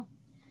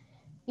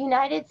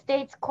United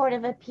States Court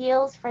of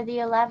Appeals for the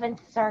 11th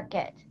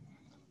Circuit.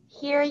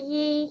 Hear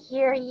ye,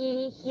 hear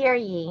ye, hear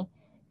ye.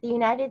 The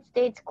United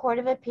States Court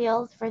of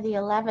Appeals for the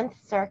 11th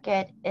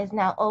Circuit is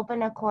now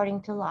open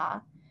according to law.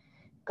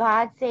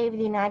 God save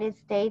the United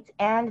States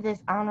and this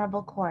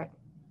honorable court.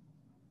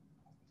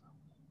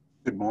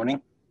 Good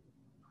morning.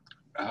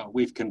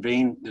 We've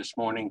convened this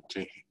morning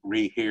to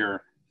rehear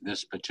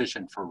this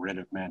petition for writ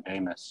of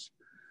mandamus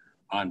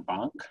en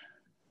banc.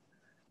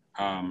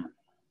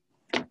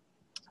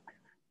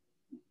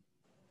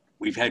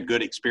 We've had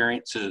good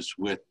experiences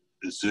with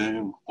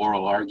Zoom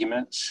oral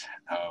arguments.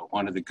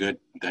 One of the good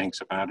things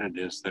about it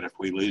is that if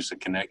we lose a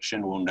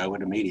connection, we'll know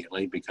it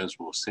immediately because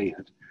we'll see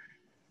it.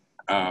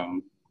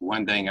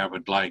 One thing I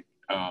would like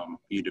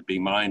you to be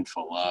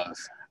mindful of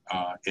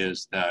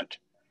is that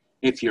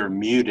if you're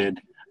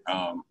muted,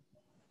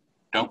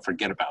 don't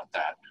forget about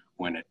that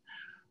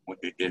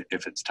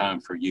if it's time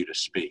for you to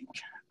speak.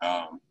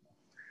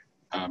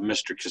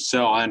 Mr.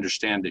 Cassell, I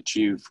understand that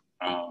you've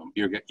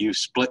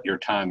split your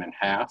time in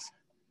half.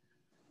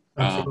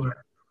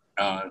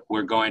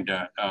 We're going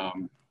to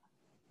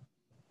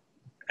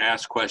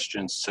ask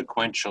questions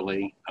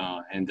sequentially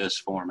in this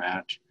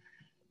format,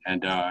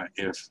 and I'm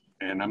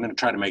going to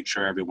try to make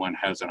sure everyone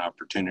has an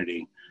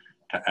opportunity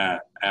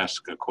to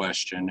ask a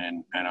question,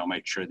 and I'll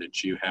make sure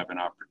that you have an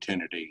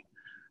opportunity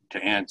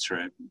to answer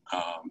it.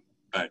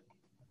 But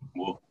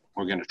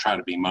we're going to try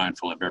to be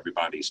mindful of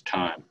everybody's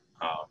time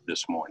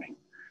this morning.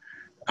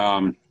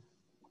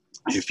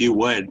 If you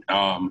would,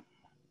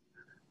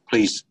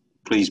 please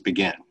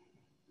begin.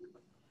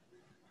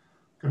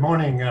 Good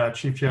morning,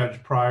 Chief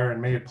Judge Pryor,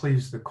 and may it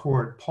please the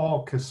court.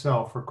 Paul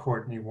Cassell for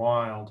Courtney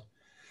Wild.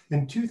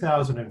 In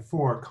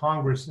 2004,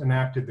 Congress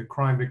enacted the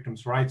Crime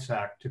Victims' Rights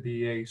Act to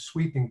be a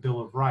sweeping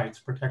Bill of Rights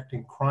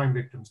protecting crime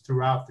victims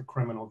throughout the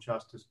criminal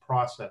justice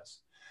process.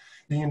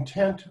 The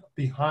intent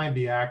behind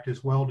the act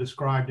is well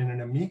described in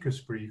an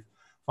amicus brief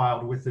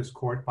filed with this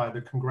court by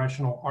the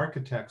congressional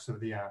architects of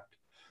the act,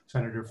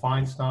 Senator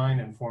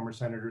Feinstein and former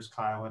Senators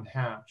Kyle and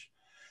Hatch.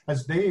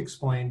 As they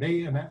explained,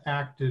 they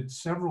enacted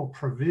several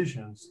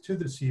provisions to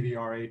the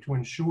CVRA to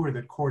ensure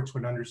that courts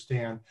would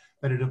understand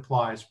that it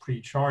applies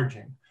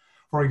pre-charging.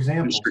 For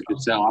example, Mr.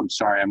 Cassell, I'm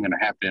sorry, I'm going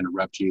to have to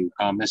interrupt you.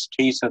 Ms.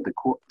 Tisa,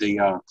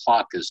 the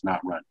clock is not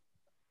running.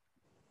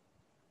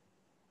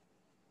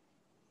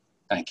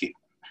 Thank you.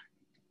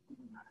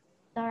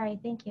 Sorry,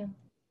 thank you.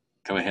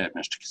 Go ahead,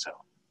 Mr.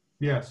 Cassell.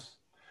 Yes.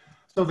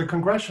 So the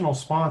congressional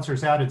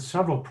sponsors added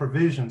several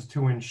provisions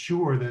to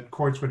ensure that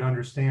courts would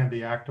understand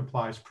the act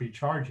applies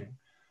pre-charging.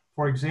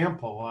 For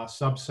example,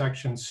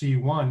 subsection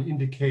C1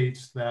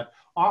 indicates that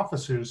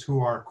officers who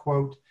are,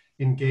 quote,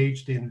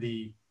 engaged in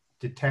the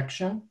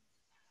detection,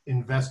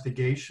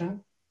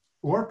 investigation,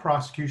 or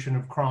prosecution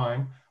of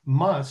crime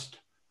must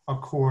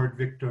accord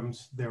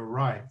victims their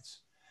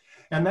rights.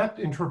 And that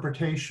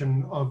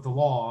interpretation of the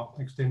law,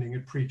 extending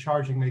it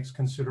pre-charging, makes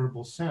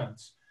considerable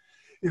sense.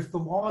 If the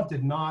law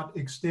did not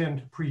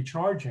extend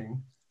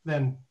pre-charging,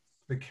 then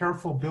the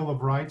careful Bill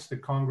of Rights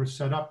that Congress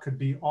set up could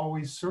be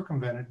always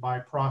circumvented by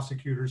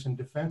prosecutors and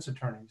defense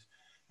attorneys.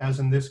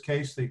 As in this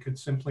case, they could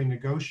simply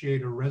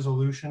negotiate a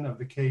resolution of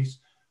the case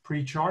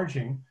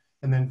pre-charging,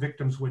 and then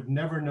victims would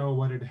never know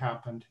what had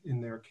happened in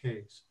their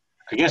case.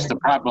 I guess the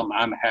problem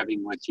I'm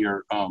having with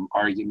your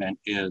argument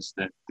is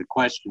that the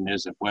question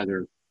isn't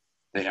whether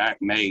the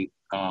act may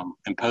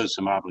impose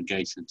some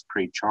obligations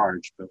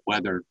pre-charge, but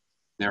whether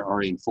there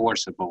are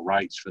enforceable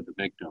rights for the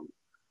victim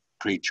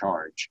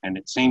pre-charge. And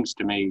it seems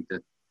to me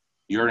that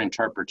your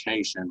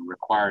interpretation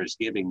requires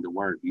giving the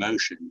word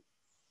motion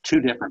two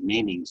different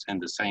meanings in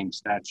the same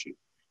statute.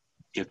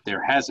 If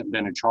there hasn't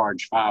been a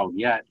charge filed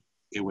yet,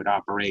 it would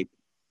operate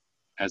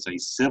as a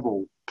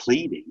civil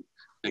pleading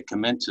that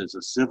commences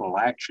a civil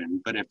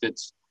action. But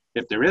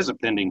if there is a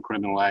pending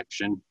criminal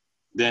action,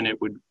 then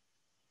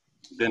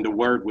the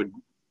word would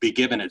be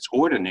given its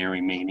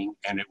ordinary meaning,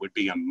 and it would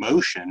be a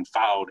motion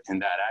filed in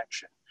that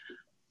action.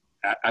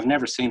 I've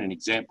never seen an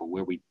example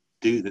where we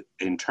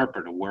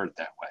interpret a word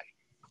that way.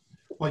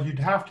 Well, you'd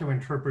have to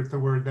interpret the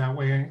word that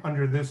way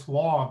under this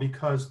law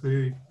because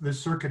the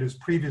circuit has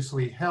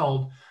previously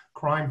held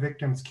crime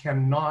victims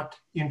cannot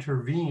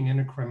intervene in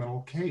a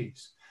criminal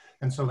case.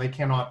 And so they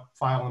cannot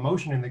file a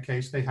motion in the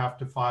case, they have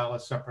to file a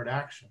separate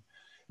action.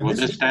 And well,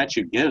 this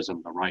statute gives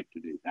them the right to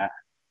do that.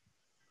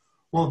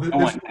 Well,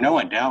 no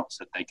one doubts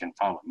that they can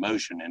file a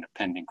motion in a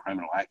pending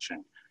criminal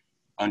action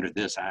under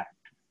this act.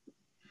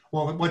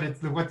 Well,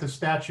 what the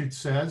statute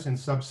says in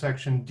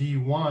subsection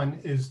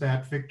D1 is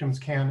that victims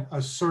can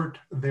assert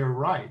their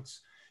rights.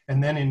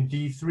 And then in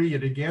D3,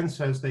 it again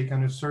says they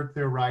can assert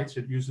their rights.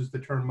 It uses the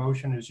term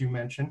motion, as you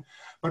mentioned.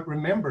 But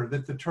remember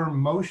that the term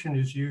motion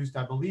is used,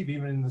 I believe,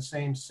 even in the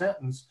same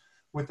sentence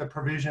with the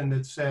provision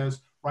that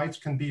says rights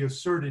can be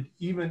asserted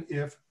even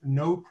if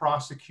no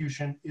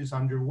prosecution is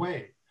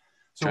underway.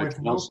 So Judge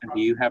Wilson, do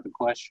you have a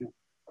question?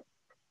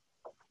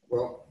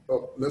 Well,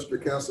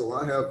 Mr. Cassell,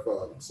 I have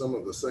some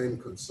of the same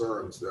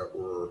concerns that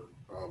were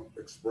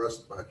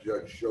expressed by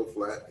Judge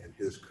Schoflat in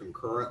his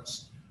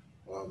concurrence.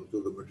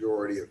 to the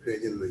majority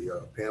opinion,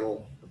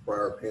 the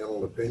prior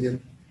panel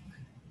opinion.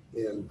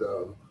 And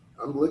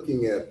I'm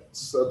looking at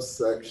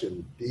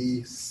subsection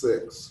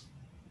D6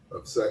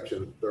 of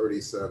section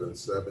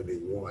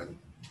 3771.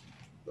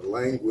 The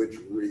language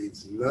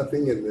reads,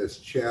 "Nothing in this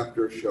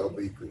chapter shall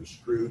be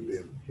construed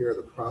to impair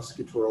the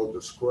prosecutorial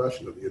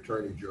discretion of the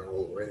Attorney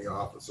General or any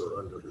officer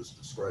under his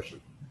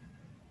discretion."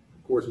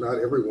 Of course, not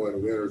everyone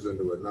who enters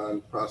into a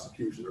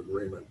non-prosecution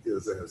agreement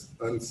is as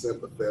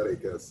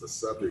unsympathetic as the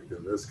subject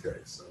in this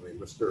case. I mean,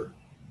 Mr.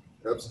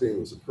 Epstein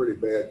was a pretty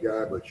bad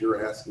guy, but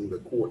you're asking the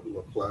court to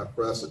apply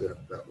precedent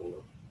that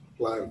will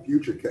apply in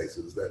future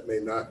cases that may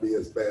not be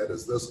as bad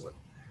as this one.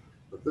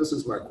 But this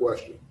is my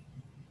question.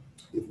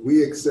 If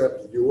we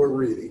accept your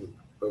reading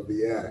of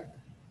the act,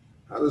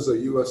 how does a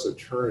U.S.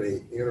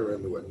 attorney enter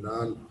into a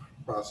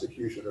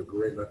non-prosecution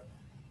agreement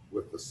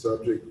with the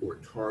subject or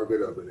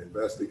target of an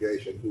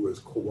investigation who is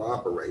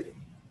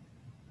cooperating?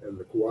 And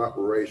the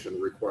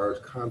cooperation requires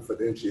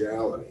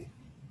confidentiality,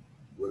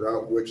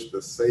 without which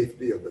the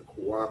safety of the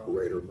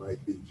cooperator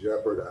might be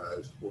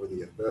jeopardized or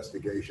the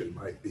investigation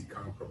might be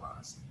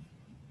compromised.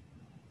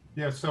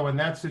 Yeah, so in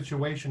that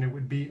situation, it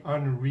would be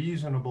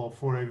unreasonable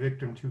for a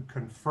victim to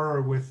confer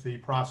with the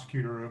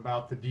prosecutor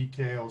about the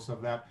details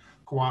of that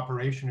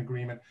cooperation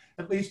agreement,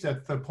 at least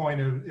at the point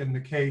in the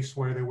case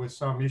where there was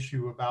some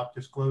issue about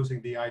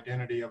disclosing the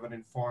identity of an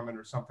informant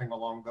or something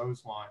along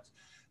those lines.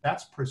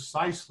 That's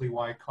precisely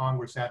why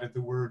Congress added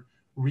the word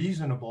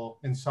reasonable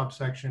in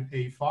subsection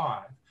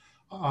A5.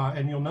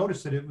 And you'll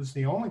notice that it was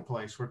the only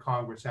place where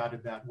Congress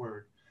added that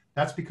word.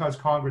 That's because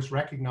Congress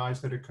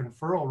recognized that a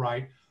conferral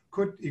right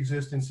could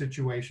exist in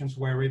situations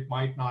where it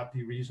might not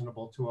be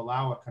reasonable to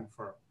allow a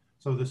confer.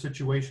 So the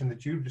situation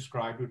that you've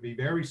described would be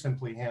very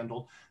simply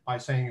handled by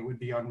saying it would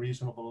be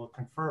unreasonable to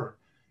confer.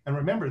 And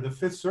remember, the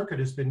Fifth Circuit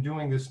has been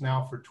doing this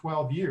now for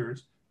 12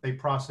 years. They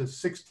process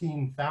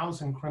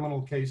 16,000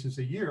 criminal cases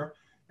a year,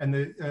 and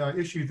the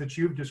issue that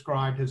you've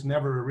described has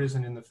never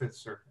arisen in the Fifth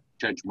Circuit.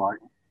 Judge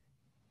Martin.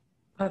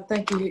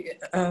 Thank you.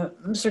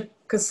 Mr.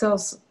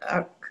 Casals,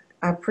 I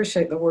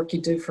appreciate the work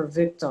you do for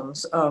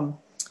victims.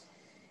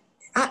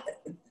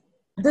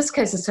 This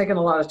case has taken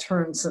a lot of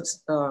turns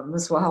since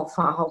Ms. Weil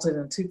filed it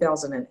in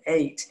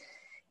 2008.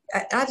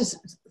 I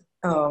just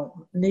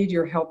need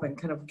your help in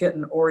kind of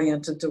getting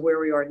oriented to where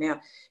we are now.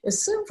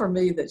 Assume for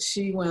me that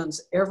she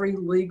wins every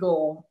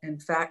legal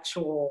and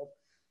factual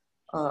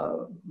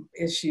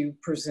issue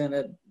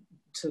presented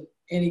to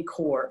any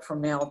court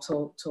from now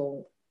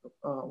till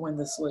when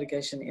this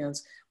litigation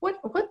ends.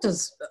 What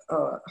does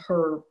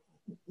her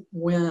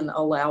win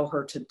allow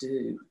her to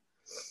do?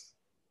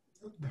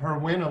 Her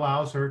win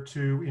allows her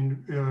to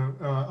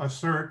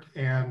assert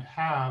and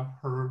have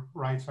her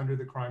rights under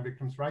the Crime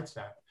Victims' Rights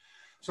Act.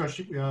 So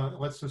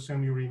let's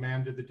assume you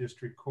remanded the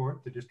district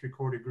court. The district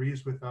court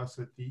agrees with us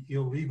that the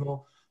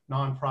illegal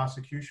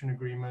non-prosecution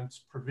agreements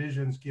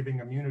provisions giving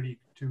immunity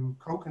to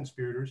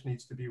co-conspirators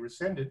needs to be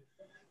rescinded.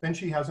 Then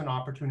she has an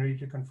opportunity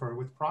to confer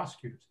with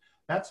prosecutors.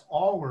 That's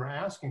all we're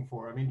asking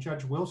for. I mean,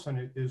 Judge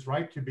Wilson is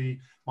right to be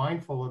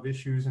mindful of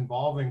issues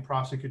involving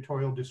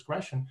prosecutorial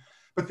discretion,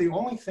 but the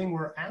only thing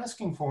we're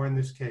asking for in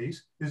this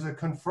case is a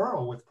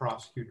conferral with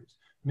prosecutors.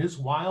 Ms.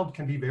 Wild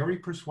can be very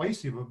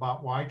persuasive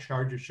about why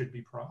charges should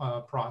be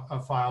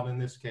filed in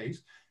this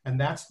case, and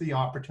that's the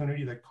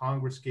opportunity that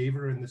Congress gave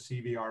her in the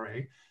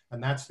CVRA,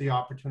 and that's the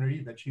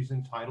opportunity that she's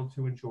entitled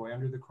to enjoy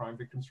under the Crime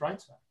Victims'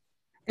 Rights Act.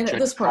 And at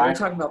this point, we're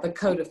talking about the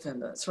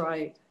co-defendants,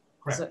 right?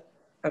 Correct.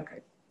 Okay,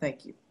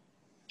 thank you.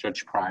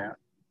 Judge Pryor.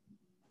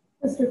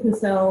 Mr.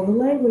 Cassell, the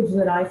language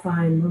that I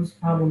find most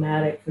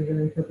problematic for your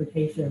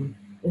interpretation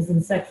is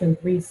in section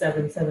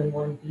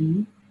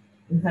 3771B,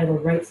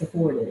 entitled Rights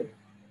Afforded.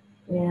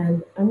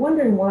 And I'm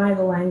wondering why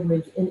the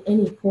language in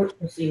any court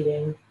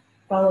proceeding,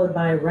 followed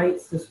by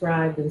rights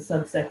described in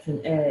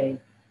subsection A,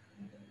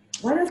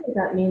 why doesn't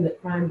that mean that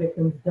crime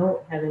victims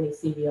don't have any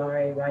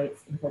CVRA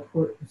rights until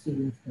court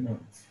proceedings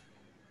commence?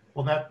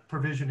 Well, that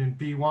provision in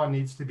B1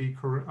 needs to be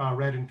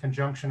read in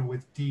conjunction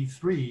with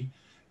D3.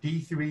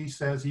 D3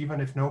 says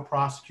even if no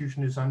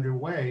prosecution is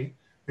underway,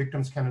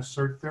 victims can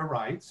assert their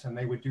rights, and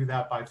they would do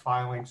that by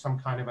filing some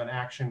kind of an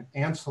action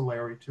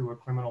ancillary to a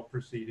criminal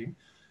proceeding.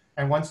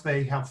 And once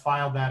they have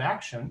filed that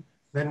action,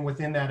 then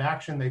within that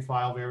action, they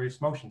file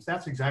various motions.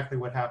 That's exactly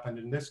what happened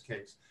in this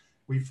case.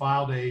 We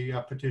filed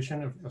a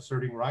petition of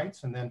asserting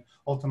rights and then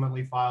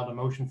ultimately filed a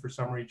motion for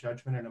summary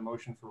judgment and a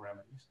motion for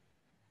remedies.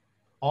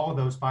 All of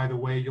those, by the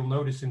way, you'll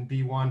notice in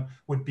B1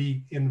 would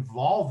be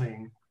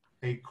involving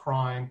a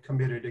crime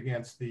committed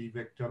against the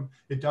victim.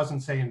 It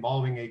doesn't say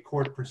involving a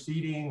court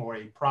proceeding or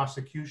a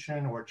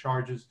prosecution or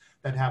charges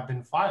that have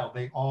been filed.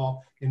 They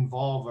all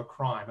involve a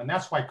crime. And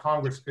that's why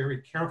Congress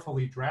very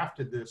carefully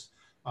drafted this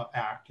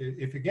act.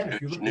 If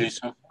you look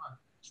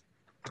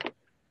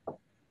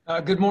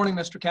at good morning,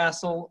 Mr.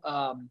 Castle.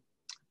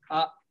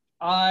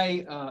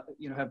 I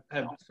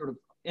have sort of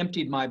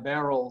emptied my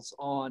barrels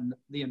on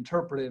the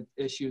interpretive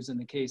issues in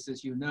the case,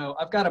 as you know.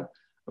 I've got a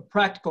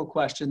practical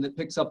question that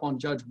picks up on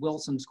Judge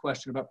Wilson's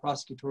question about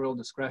prosecutorial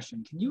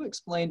discretion. Can you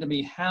explain to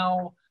me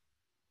how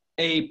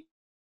a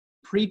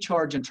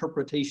pre-charge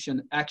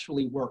interpretation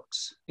actually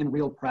works in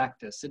real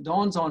practice. It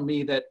dawns on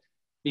me that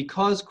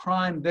because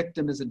crime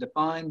victim is a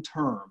defined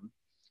term,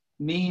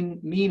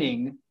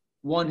 meaning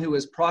one who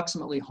is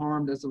proximately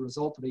harmed as a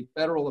result of a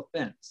federal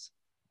offense,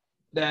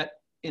 that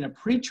in a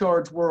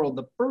pre-charge world,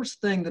 the first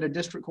thing that a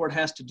district court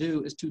has to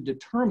do is to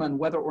determine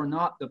whether or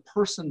not the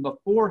person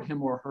before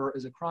him or her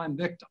is a crime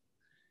victim,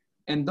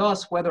 and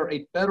thus whether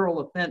a federal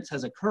offense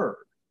has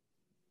occurred.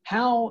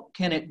 How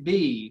can it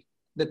be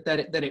that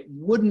it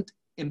wouldn't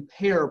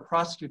impair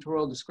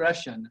prosecutorial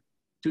discretion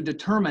to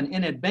determine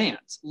in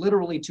advance,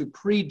 literally to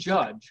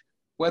prejudge,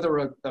 whether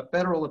a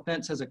federal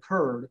offense has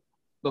occurred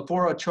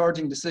before a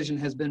charging decision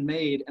has been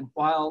made and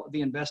while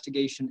the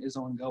investigation is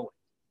ongoing?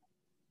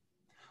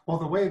 Well,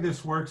 the way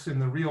this works in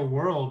the real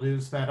world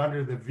is that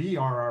under the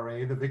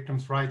VRRA, the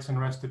Victims' Rights and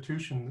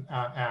Restitution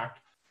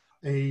Act,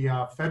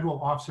 a federal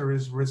officer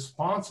is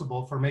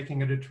responsible for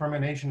making a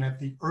determination at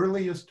the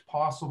earliest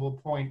possible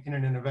point in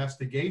an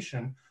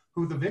investigation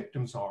who the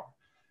victims are.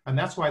 And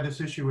that's why this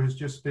issue has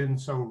just been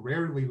so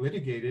rarely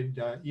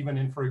litigated, even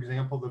in, for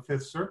example, the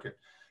Fifth Circuit.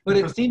 But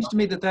it seems to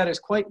me that that is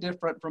quite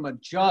different from a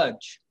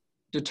judge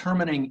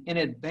determining in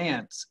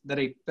advance that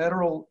a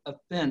federal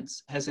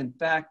offense has in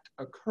fact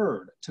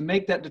occurred. To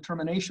make that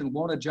determination,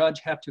 won't a judge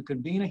have to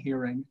convene a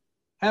hearing,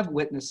 have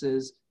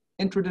witnesses,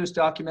 introduce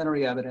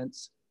documentary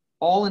evidence,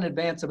 all in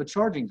advance of a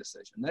charging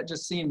decision? That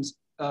just seems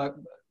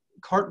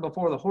cart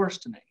before the horse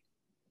to me.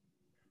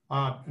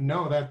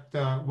 No,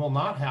 that will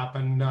not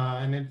happen.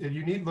 And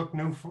you need look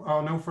no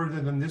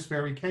further than this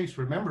very case.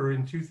 Remember,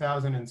 in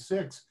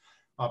 2006,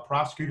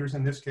 prosecutors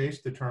in this case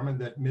determined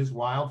that Ms.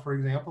 Wild, for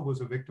example, was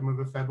a victim of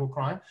a federal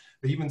crime.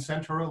 They even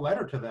sent her a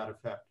letter to that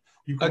effect.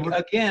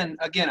 Again,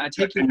 I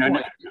take your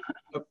point.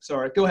 Oh,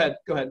 sorry, go ahead.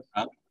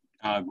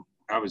 I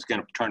was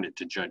going to turn it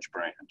to Judge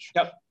Branch.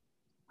 Yep.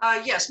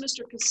 Yes,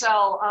 Mr.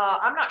 Cassell,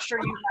 I'm not sure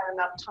you had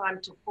enough time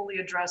to fully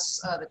address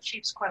the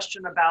Chief's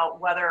question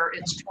about whether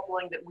it's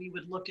troubling that we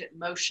would look at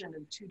motion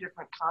in two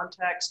different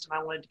contexts, and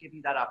I wanted to give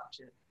you that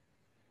opportunity.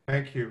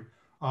 Thank you.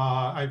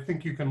 I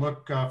think you can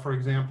look, for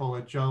example,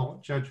 at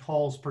Judge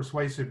Hull's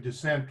persuasive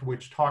dissent,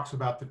 which talks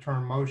about the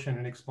term motion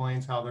and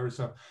explains how there's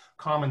a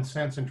common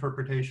sense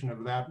interpretation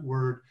of that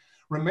word.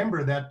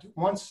 Remember that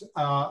once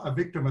a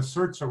victim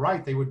asserts a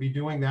right, they would be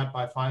doing that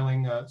by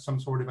filing some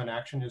sort of an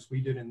action, as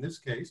we did in this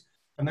case.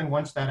 And then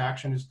once that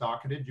action is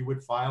docketed, you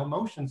would file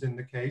motions in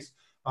the case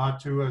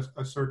to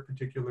assert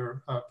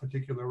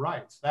particular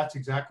rights. That's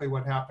exactly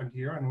what happened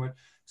here and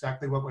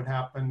exactly what would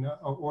happen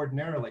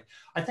ordinarily.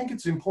 I think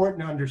it's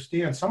important to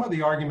understand some of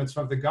the arguments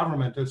of the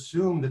government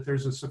assume that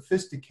there's a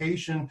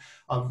sophistication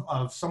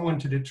of someone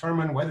to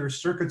determine whether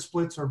circuit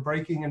splits are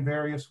breaking in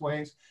various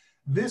ways.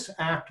 This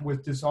act was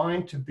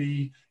designed to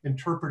be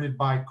interpreted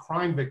by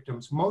crime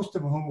victims, most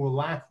of whom will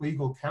lack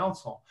legal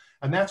counsel.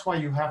 And that's why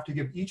you have to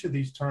give each of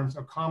these terms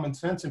a common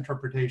sense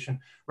interpretation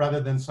rather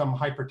than some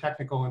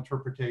hyper-technical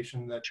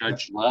interpretation that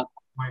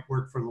might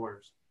work for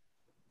lawyers.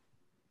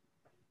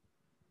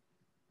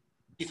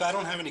 Keith, I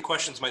don't have any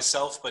questions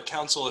myself, but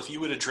counsel, if you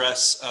would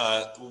address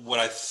what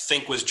I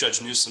think was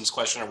Judge Newsom's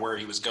question or where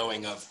he was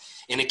going of,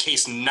 in a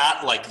case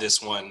not like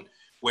this one,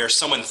 where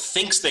someone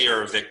thinks they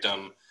are a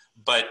victim,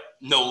 but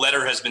no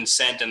letter has been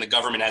sent and the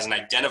government hasn't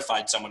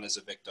identified someone as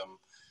a victim,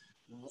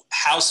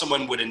 how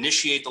someone would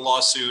initiate the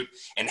lawsuit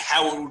and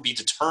how it would be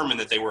determined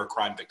that they were a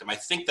crime victim. I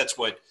think that's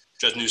what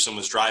Judge Newsom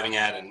was driving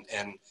at,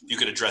 and you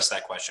could address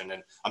that question.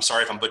 And I'm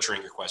sorry if I'm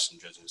butchering your question,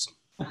 Judge Newsom.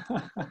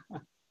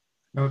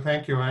 No,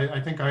 thank you.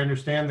 I think I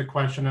understand the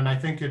question, and I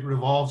think it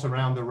revolves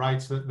around the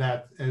rights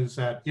that is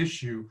at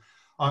issue.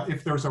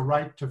 If there's a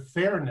right to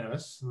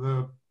fairness,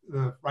 the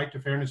right to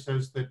fairness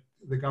says that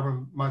the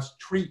government must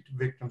treat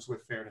victims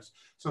with fairness.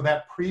 So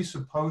that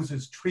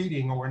presupposes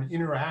treating or an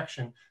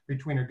interaction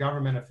between a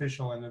government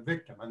official and a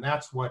victim. And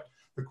that's what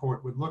the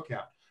court would look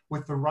at.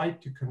 With the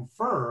right to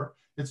confer,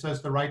 it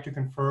says the right to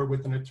confer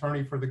with an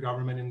attorney for the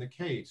government in the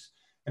case.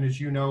 And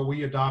as you know,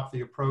 we adopt the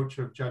approach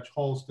of Judge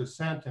Hull's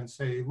dissent and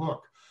say,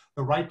 look,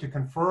 the right to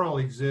confer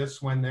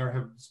exists when there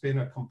has been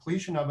a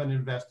completion of an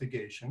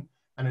investigation,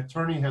 an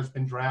attorney has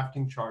been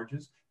drafting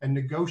charges, and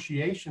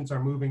negotiations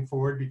are moving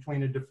forward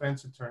between a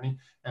defense attorney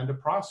and a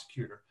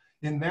prosecutor.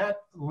 In that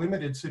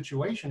limited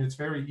situation, it's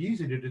very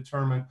easy to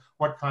determine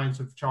what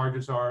kinds of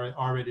charges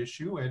are at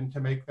issue and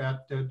to make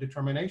that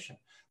determination.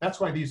 That's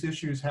why these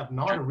issues have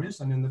not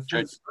arisen in the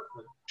Fifth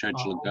Circuit. Judge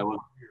Lagoa.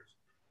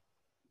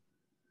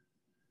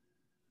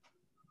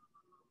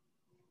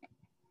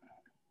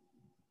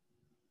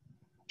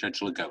 Judge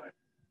Lagoa.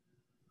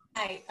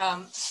 Hi,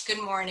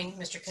 good morning,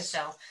 Mr.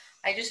 Cassell.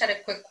 I just had a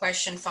quick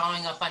question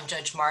following up on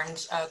Judge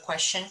Martin's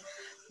question,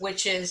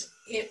 which is,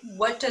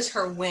 what does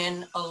her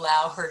win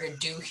allow her to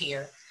do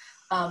here?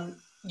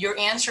 Your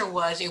answer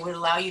was it would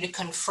allow you to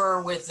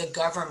confer with the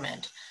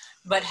government,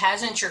 but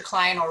hasn't your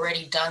client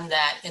already done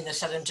that in the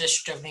Southern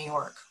District of New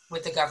York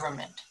with the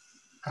government?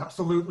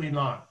 Absolutely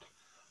not.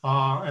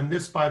 And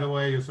this, by the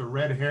way, is a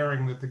red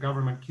herring that the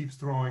government keeps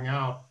throwing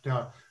out,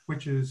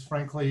 which is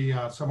frankly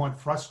somewhat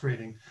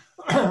frustrating.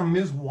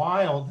 Ms.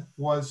 Wild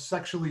was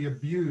sexually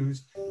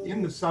abused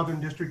in the Southern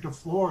District of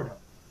Florida.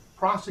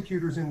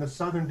 Prosecutors in the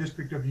Southern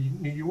District of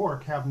New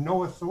York have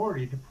no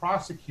authority to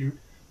prosecute,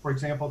 for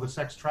example, the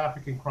sex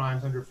trafficking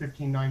crimes under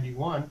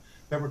 1591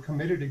 that were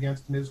committed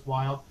against Ms.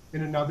 Wild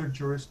in another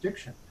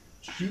jurisdiction.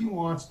 She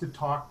wants to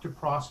talk to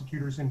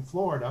prosecutors in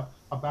Florida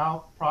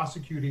about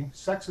prosecuting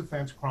sex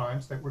offense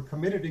crimes that were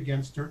committed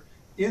against her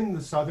in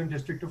the Southern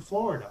District of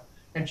Florida.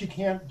 And she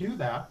can't do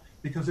that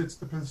because it's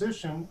the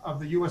position of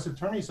the U.S.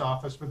 Attorney's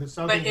Office for the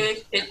Southern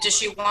But does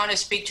she want to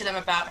speak to them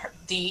about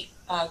the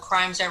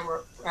crimes that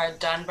were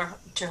done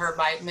to her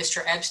by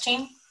Mr.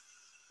 Epstein?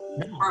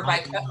 Or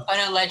by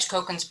unalleged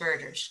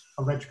co-conspirators?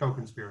 Alleged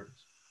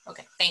co-conspirators.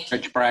 Okay, thank you.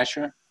 Judge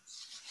Brasher?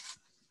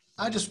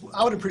 I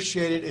would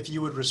appreciate it if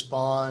you would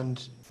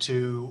respond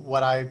to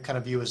what I kind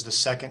of view as the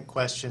second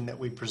question that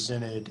we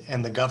presented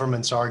and the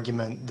government's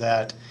argument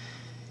that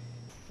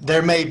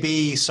there may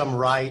be some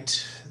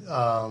right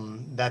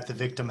that the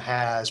victim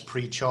has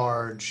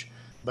pre-charge,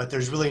 but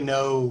there's really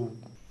no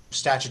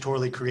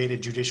statutorily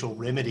created judicial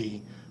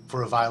remedy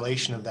for a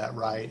violation of that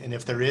right. And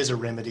if there is a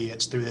remedy,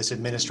 it's through this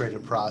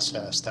administrative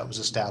process that was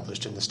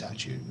established in the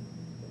statute.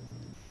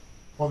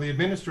 Well, the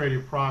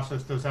administrative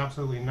process does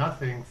absolutely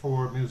nothing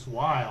for Ms.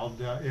 Wild.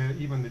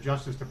 Even the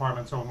Justice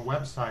Department's own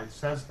website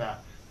says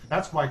that.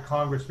 That's why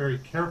Congress very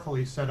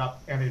carefully set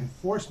up an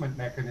enforcement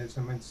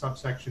mechanism in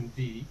subsection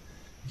D.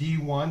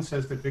 D1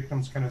 says that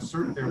victims can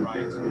assert their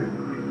rights. They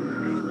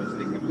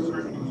can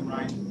assert those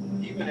rights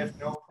even if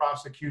no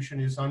prosecution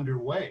is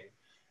underway.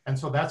 And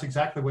so that's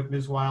exactly what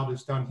Ms. Wild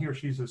has done here.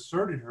 She's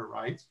asserted her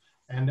rights.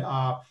 And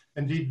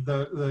indeed,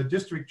 the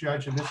district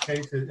judge in this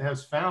case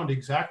has found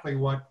exactly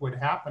what would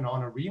happen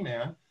on a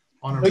remand.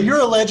 But you're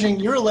alleging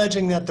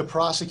that the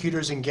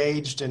prosecutors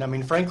engaged in, I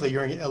mean, frankly,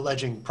 you're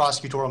alleging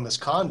prosecutorial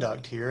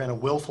misconduct here and a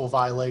willful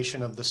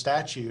violation of the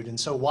statute. And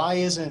so why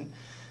isn't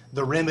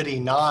the remedy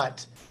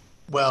not,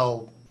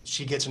 well,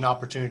 she gets an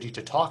opportunity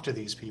to talk to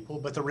these people,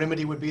 but the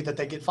remedy would be that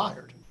they get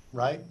fired,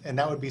 right? And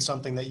that would be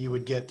something that you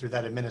would get through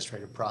that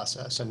administrative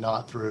process and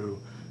not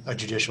through a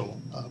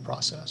judicial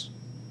process.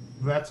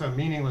 That's a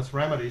meaningless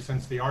remedy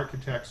since the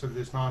architects of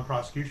this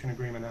non-prosecution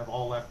agreement have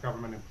all left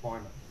government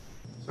employment.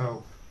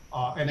 So,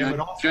 and it would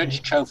also—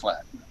 Judge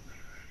Choflat.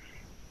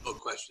 No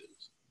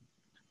questions.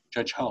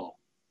 Judge Hull.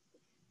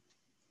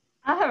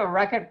 I have a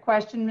record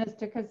question,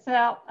 Mr.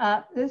 Cassell.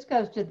 This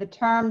goes to the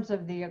terms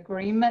of the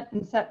agreement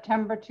in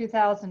September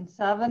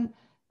 2007,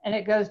 and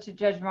it goes to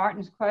Judge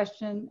Martin's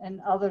question and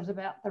others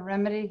about the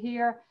remedy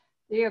here.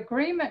 The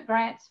agreement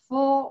grants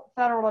full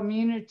federal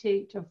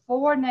immunity to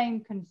 4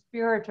 named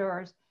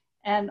conspirators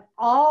and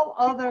all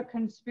other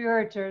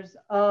conspirators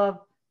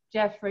of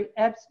Jeffrey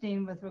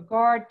Epstein with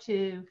regard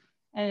to,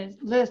 and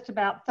it lists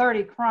about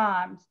 30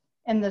 crimes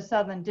in the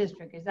Southern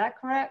District. Is that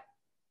correct?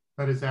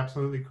 That is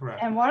absolutely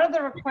correct. And one of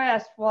the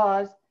requests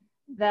was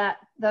that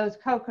those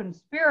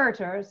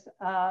co-conspirators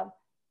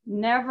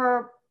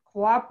never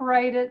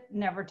cooperated,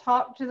 never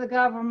talked to the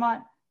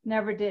government,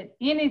 never did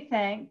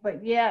anything,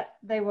 but yet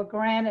they were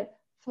granted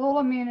full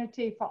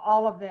immunity for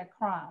all of their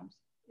crimes.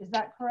 Is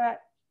that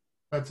correct?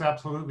 That's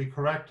absolutely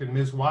correct. And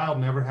Ms. Wild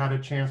never had a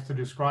chance to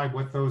describe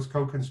what those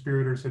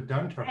co-conspirators had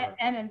done to her.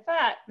 And in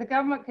fact, the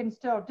government can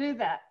still do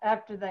that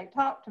after they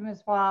talk to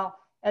Ms. Wild,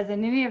 as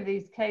in any of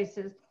these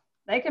cases.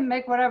 They can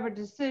make whatever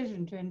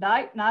decision to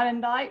indict, not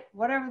indict,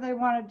 whatever they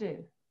want to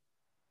do.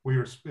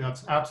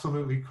 That's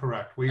absolutely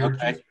correct. We are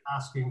just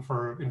asking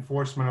for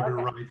enforcement of her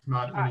rights,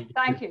 not any.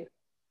 Thank you.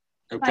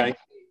 Okay.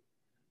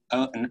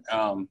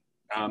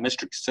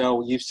 Mr.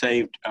 Cassell, you've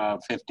saved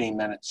 15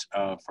 minutes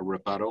for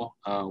rebuttal.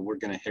 We're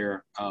going to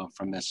hear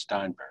from Ms.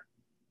 Steinberg.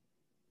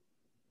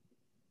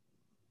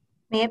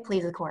 May it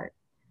please the court.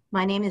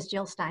 My name is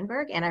Jill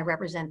Steinberg, and I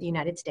represent the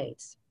United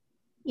States.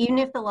 Even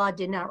if the law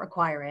did not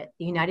require it,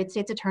 the United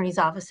States Attorney's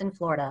Office in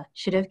Florida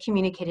should have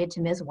communicated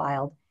to Ms.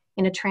 Wild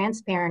in a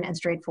transparent and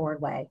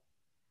straightforward way.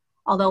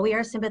 Although we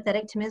are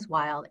sympathetic to Ms.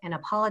 Wild and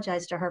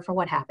apologize to her for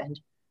what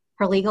happened,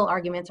 her legal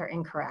arguments are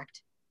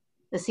incorrect.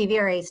 The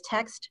CVRA's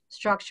text,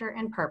 structure,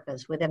 and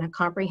purpose within a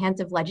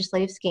comprehensive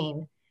legislative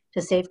scheme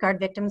to safeguard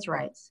victims'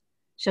 rights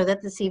show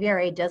that the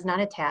CVRA does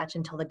not attach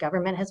until the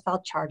government has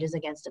filed charges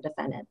against a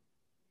defendant.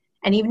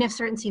 And even if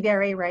certain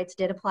CVRA rights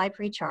did apply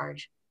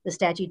pre-charge, the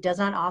statute does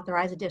not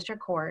authorize a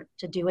district court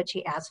to do what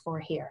she asked for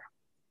here.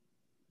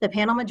 The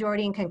panel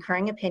majority and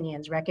concurring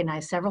opinions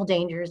recognize several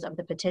dangers of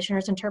the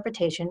petitioner's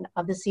interpretation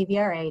of the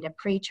CVRA to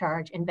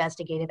pre-charge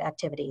investigative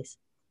activities.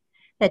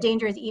 That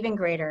danger is even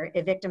greater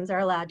if victims are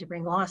allowed to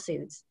bring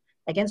lawsuits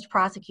against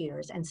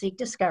prosecutors and seek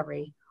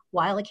discovery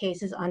while a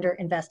case is under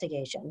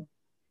investigation.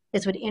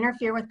 This would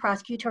interfere with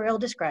prosecutorial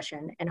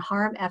discretion and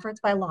harm efforts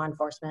by law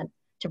enforcement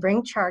to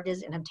bring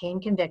charges and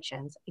obtain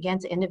convictions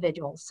against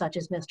individuals such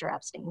as Mr.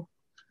 Epstein.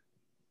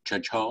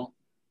 Judge Hull,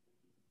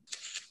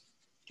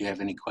 do you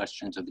have any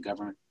questions of the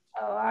government?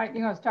 Oh, all right,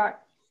 you're going to start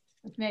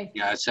with me.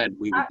 Yeah, I said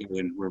we would go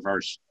in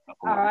reverse.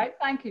 All right,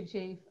 thank you,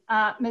 Chief.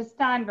 Ms.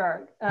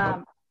 Steinberg,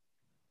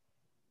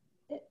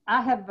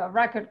 I have a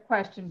record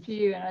question for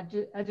you,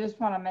 and I just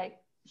want to make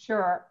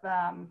sure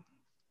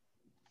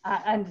I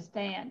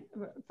understand.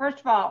 First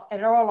of all,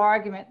 at oral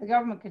argument, the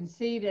government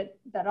conceded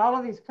that all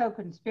of these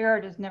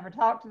co-conspirators never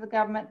talked to the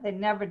government. They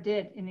never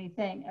did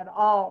anything at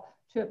all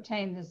to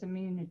obtain this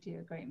immunity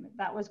agreement.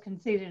 That was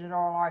conceded at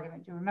oral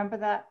argument. Do you remember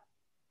that?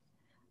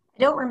 I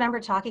don't remember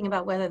talking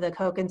about whether the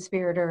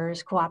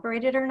co-conspirators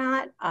cooperated or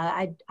not.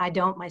 I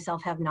don't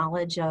myself have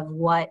knowledge of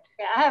what.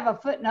 Yeah, I have a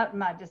footnote in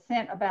my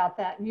dissent about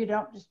that, and you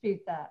don't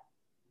dispute that.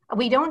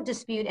 We don't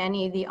dispute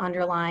any of the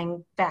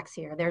underlying facts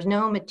here. There's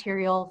no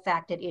material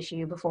fact at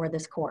issue before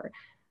this court.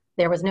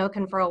 There was no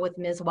conferral with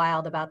Ms.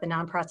 Wild about the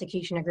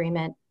non-prosecution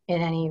agreement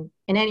in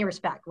any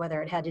respect,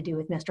 whether it had to do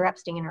with Mr.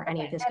 Epstein or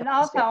any of his. And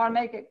also, I want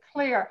to make it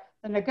clear,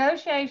 the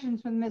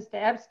negotiations with Mr.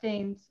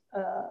 Epstein's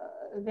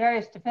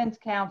various defense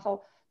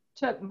counsel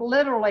took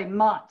literally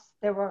months.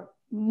 There were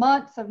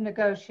months of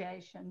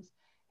negotiations,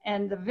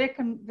 and the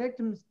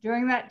victims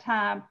during that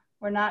time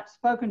were not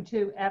spoken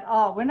to at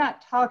all. We're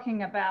not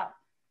talking about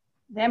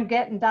them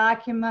getting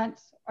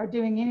documents or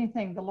doing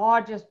anything. The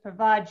law just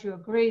provides you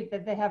agreed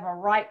that they have a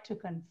right to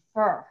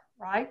confer,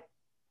 right?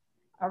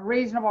 A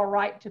reasonable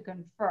right to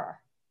confer.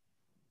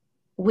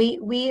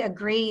 We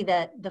agree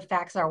that the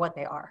facts are what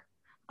they are.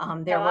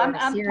 I'm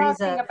talking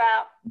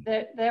about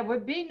that there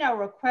would be no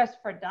request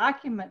for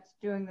documents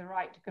doing the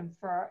right to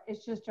confer.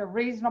 It's just a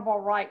reasonable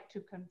right to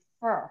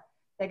confer.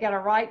 They got a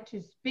right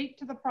to speak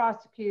to the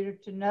prosecutor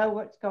to know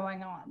what's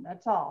going on.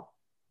 That's all.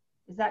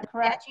 Is that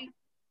correct?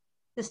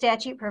 The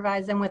statute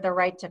provides them with a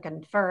right to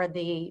confer.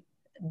 The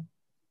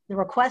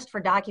request for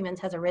documents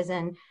has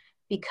arisen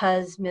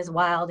because Ms.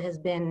 Wild has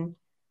been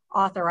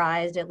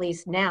authorized, at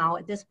least now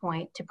at this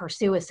point, to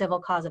pursue a civil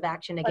cause of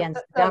action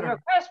against the government.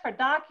 The request for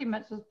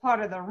documents was part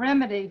of the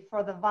remedy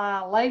for the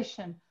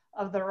violation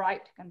of the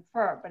right to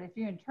confer. But if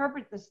you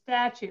interpret the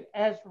statute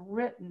as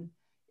written,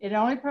 it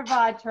only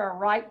provides her a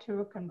right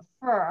to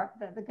confer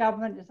that the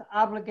government is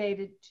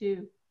obligated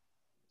to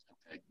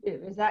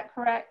do. Is that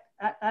correct?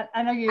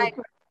 I know you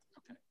agree.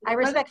 I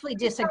respectfully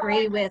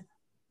disagree with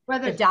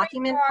the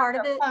document part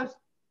of it.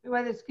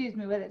 Whether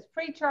it's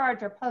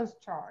pre-charge or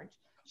post-charge,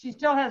 she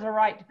still has a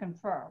right to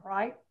confer,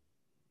 right?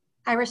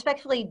 I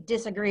respectfully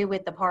disagree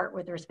with the part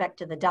with respect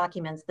to the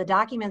documents. The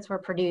documents were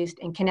produced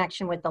in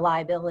connection with the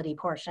liability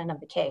portion of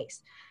the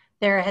case.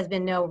 There has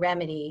been no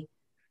remedy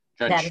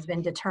that has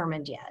been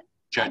determined yet.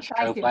 Judge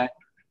Koflat?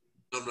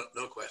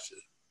 No question.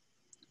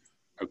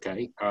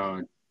 Okay,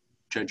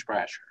 Judge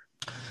Brasher.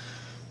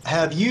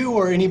 Have you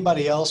or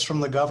anybody else from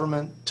the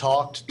government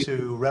talked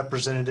to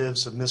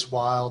representatives of Ms.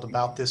 Wild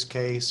about this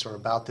case or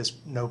about this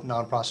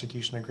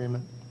non-prosecution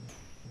agreement?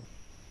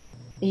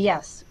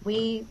 Yes,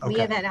 we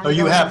have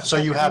had. So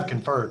you have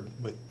conferred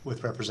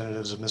with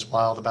representatives of Ms.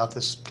 Wild about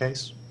this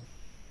case?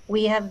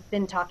 We have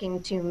been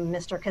talking to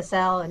Mr.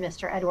 Cassell and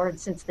Mr.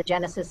 Edwards since the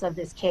genesis of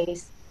this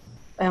case,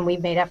 and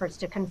we've made efforts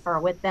to confer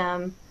with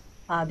them.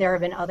 There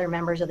have been other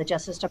members of the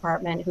Justice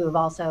Department who have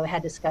also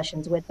had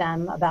discussions with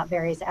them about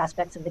various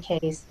aspects of the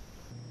case.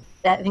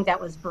 I think that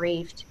was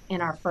briefed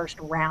in our first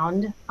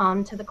round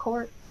to the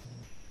court.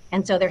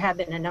 And so there have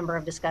been a number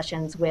of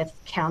discussions with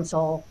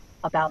counsel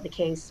about the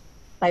case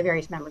by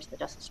various members of the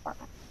Justice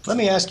Department. Let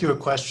me ask you a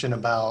question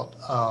about,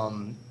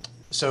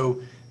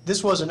 so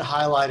this wasn't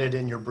highlighted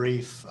in your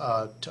brief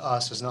to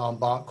us as an en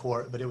banc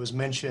court, but it was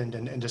mentioned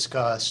and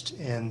discussed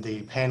in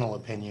the panel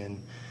opinion.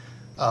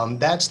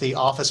 That's the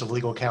Office of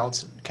Legal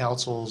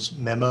Counsel's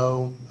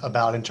memo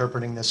about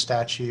interpreting this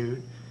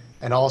statute,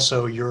 and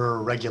also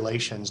your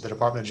regulations, the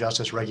Department of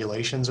Justice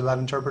regulations about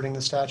interpreting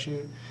the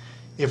statute.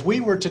 If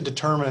we were to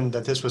determine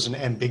that this was an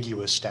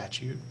ambiguous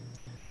statute,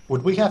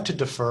 would we have to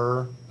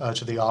defer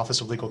to the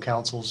Office of Legal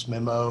Counsel's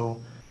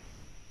memo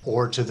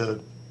or to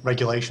the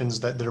regulations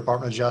that the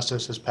Department of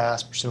Justice has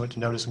passed pursuant to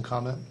notice and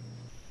comment?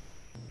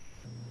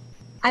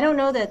 I don't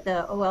know that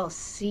the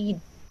OLC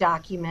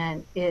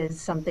document is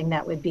something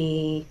that would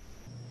be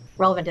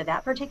relevant to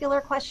that particular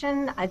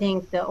question. I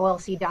think the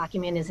OLC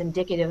document is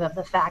indicative of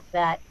the fact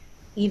that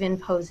even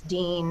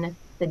post-Dean,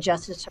 the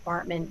Justice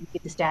Department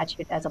viewed the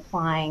statute as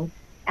applying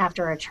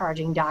after a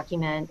charging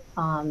document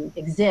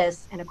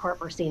exists and a court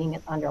proceeding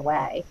is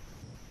underway.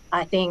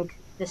 I think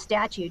the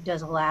statute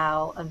does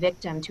allow a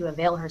victim to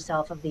avail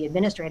herself of the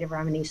administrative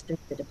remedies through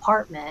the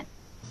department,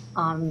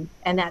 and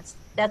that's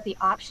the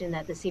option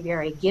that the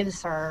CBRA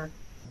gives her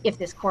if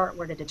this court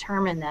were to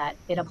determine that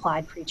it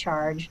applied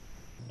pre-charge.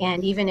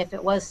 And even if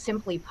it was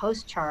simply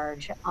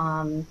post-charge,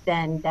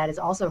 then that is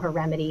also her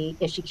remedy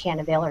if she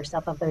can't avail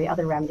herself of the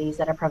other remedies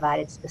that are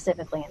provided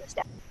specifically in the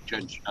statute.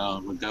 Judge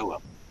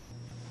Lagoa.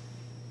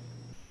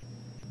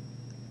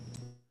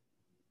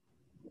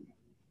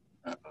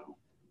 Uh-oh.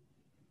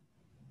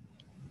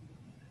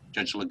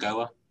 Judge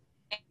Lagoa?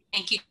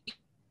 Thank you.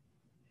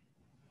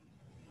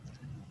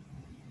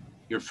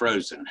 You're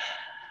frozen.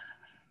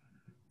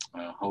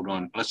 Hold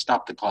on. Let's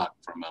stop the clock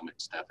for a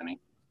moment, Stephanie.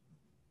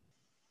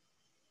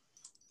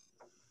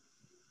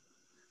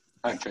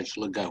 All right, Judge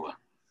Lagoa.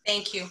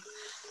 Thank you.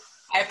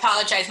 I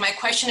apologize. My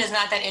question is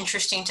not that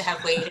interesting to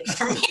have waited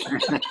for me.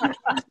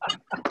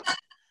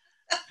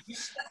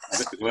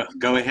 Well,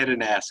 go ahead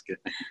and ask it.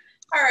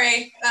 All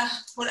right.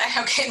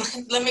 Okay,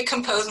 let me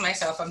compose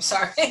myself. I'm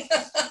sorry.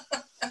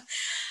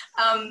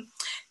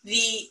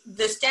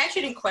 The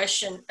statute in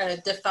question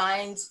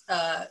defines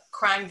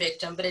crime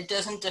victim, but it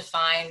doesn't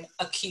define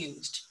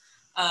accused.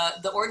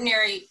 The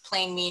ordinary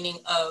plain meaning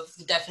of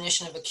the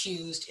definition of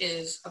accused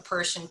is a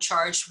person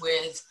charged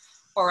with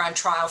or on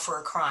trial for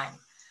a crime.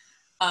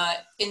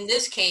 In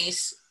this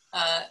case,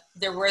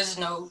 there was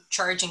no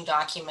charging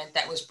document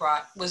that was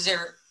brought. Was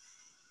there?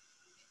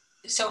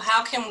 So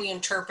how can we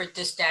interpret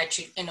this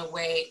statute in a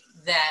way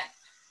that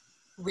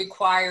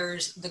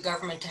requires the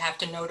government to have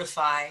to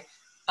notify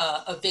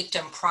a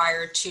victim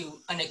prior to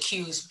an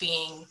accused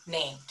being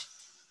named?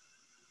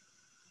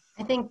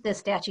 I think the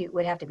statute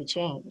would have to be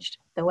changed.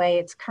 The way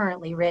it's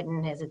currently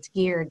written is it's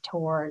geared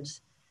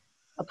towards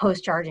a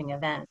post-charging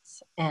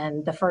events.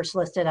 And the first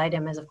listed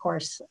item is, of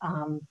course,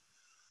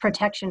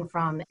 protection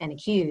from an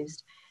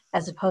accused,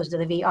 as opposed to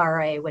the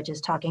VRA, which is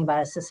talking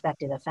about a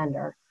suspected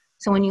offender.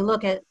 So when you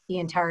look at the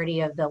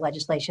entirety of the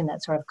legislation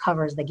that sort of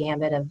covers the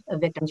gambit of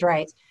victims'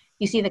 rights,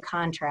 you see the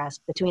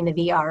contrast between the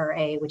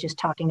VRA, which is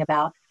talking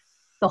about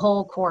the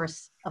whole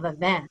course of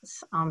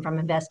events from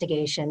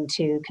investigation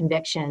to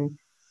conviction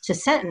to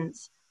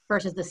sentence,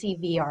 versus the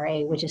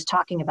CVRA, which is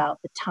talking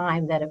about the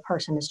time that a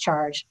person is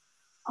charged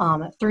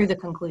through the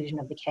conclusion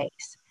of the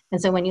case. And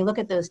so when you look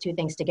at those two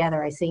things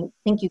together, I think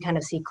you kind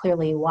of see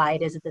clearly why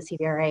it is that the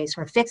CVRA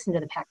sort of fits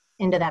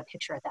into that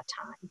picture at that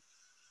time.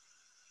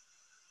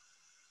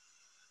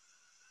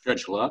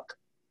 Judge Luck?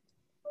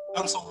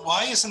 Counsel,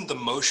 why isn't the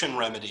motion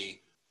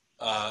remedy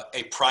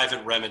a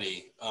private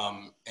remedy?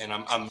 And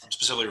I'm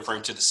specifically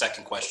referring to the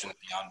second question that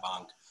the en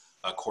banc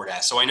court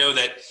asked. So I know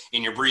that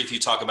in your brief, you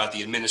talk about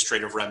the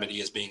administrative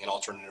remedy as being an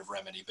alternative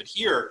remedy, but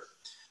here,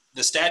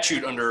 the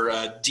statute under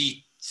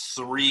D3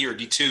 or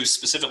D2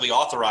 specifically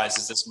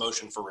authorizes this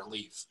motion for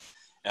relief.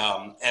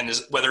 And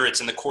whether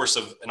it's in the course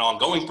of an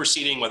ongoing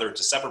proceeding, whether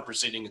it's a separate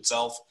proceeding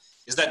itself,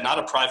 is that not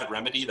a private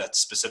remedy that's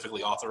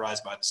specifically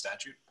authorized by the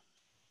statute?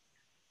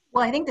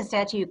 Well, I think the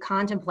statute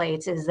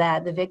contemplates is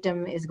that the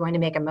victim is going to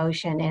make a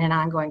motion in an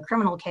ongoing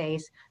criminal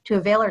case to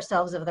avail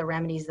ourselves of the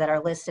remedies that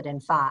are listed in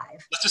 5.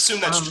 Let's assume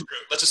that's true.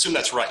 Let's assume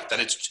that's right, that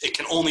it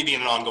can only be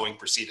in an ongoing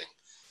proceeding.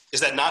 Is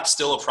that not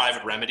still a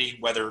private remedy,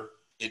 whether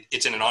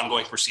it's in an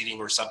ongoing proceeding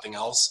or something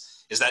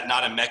else? Is that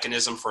not a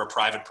mechanism for a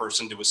private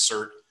person to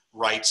assert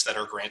rights that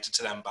are granted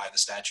to them by the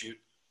statute?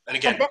 And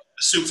again,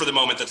 assume for the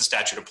moment that the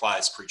statute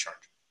applies pre-charge.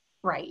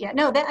 Right, yeah,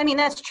 no,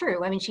 that's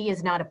true. I mean, she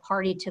is not a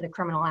party to the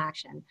criminal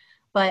action.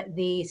 But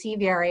the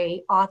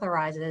CVRA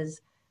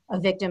authorizes a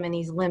victim in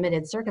these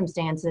limited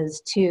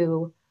circumstances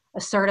to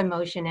assert a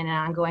motion in an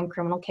ongoing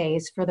criminal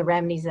case for the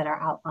remedies that are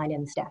outlined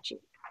in the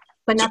statute,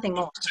 but nothing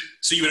more.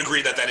 So you would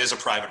agree that that is a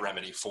private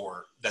remedy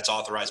that's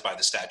authorized by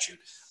the statute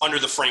under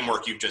the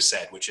framework you've just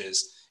said, which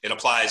is it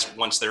applies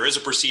once there is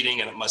a proceeding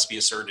and it must be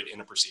asserted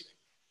in a proceeding.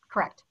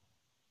 Correct.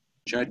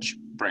 Judge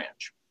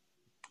Branch.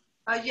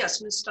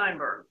 Yes, Ms.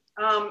 Steinberg.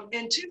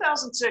 In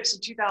 2006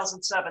 and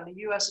 2007,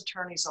 the U.S.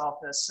 Attorney's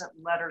Office sent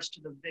letters to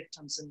the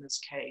victims in this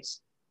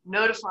case,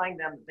 notifying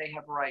them that they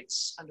have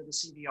rights under the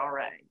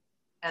CVRA.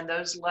 And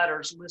those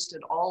letters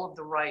listed all of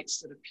the rights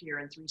that appear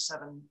in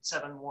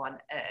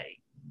 3771A.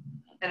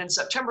 And in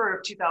September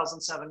of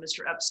 2007,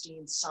 Mr.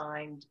 Epstein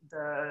signed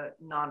the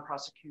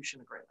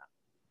non-prosecution agreement.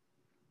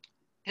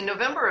 In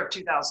November of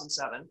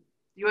 2007,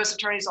 the U.S.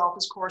 Attorney's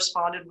Office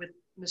corresponded with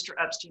Mr.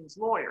 Epstein's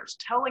lawyers,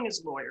 telling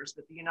his lawyers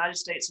that the United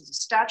States has a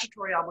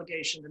statutory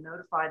obligation to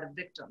notify the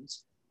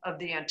victims of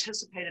the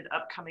anticipated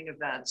upcoming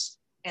events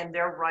and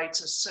their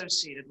rights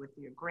associated with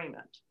the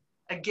agreement.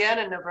 Again,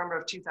 in November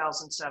of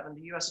 2007,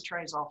 the U.S.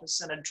 Attorney's Office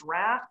sent a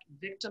draft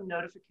victim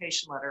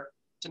notification letter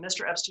to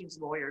Mr. Epstein's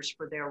lawyers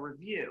for their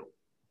review.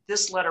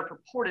 This letter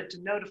purported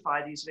to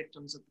notify these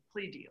victims of the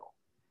plea deal.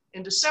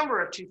 In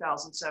December of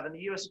 2007, the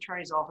U.S.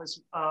 Attorney's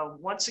Office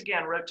once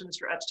again wrote to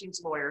Mr.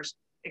 Epstein's lawyers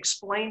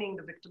explaining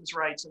the victim's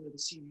rights under the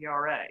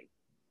CVRA.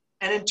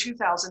 And in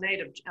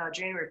 2008,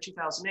 January of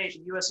 2008,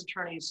 the U.S.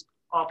 Attorney's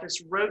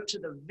Office wrote to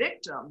the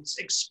victims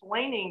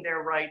explaining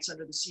their rights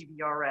under the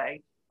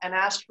CVRA and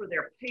asked for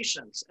their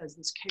patience as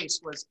this case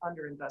was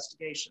under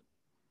investigation.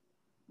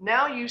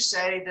 Now you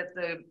say that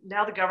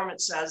now the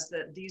government says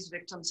that these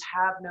victims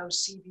have no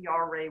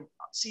CVRA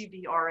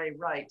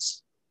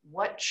rights.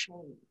 What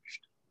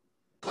changed?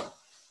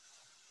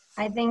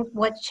 I think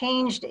what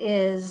changed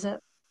is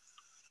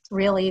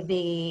really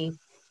the,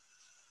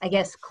 I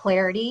guess,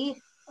 clarity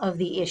of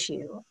the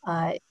issue.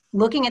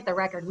 Looking at the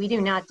record, we do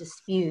not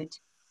dispute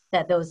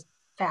that those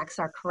facts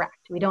are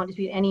correct. We don't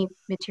dispute any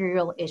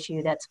material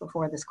issue that's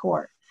before this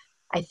court.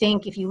 I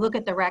think if you look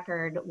at the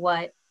record,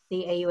 what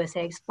the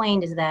AUSA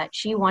explained is that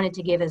she wanted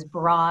to give as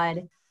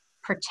broad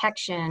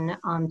protection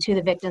to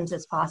the victims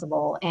as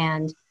possible.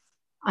 And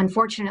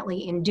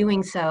unfortunately, in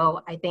doing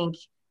so, I think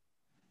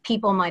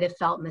people might have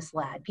felt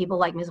misled. People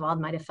like Ms. Wild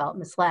might have felt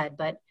misled.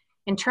 But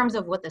in terms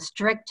of what the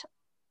strict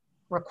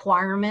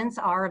requirements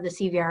are of the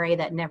CVRA,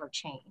 that never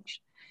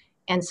changed.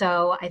 And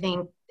so I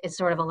think it's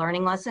sort of a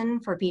learning lesson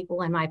for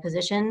people in my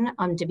position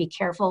to be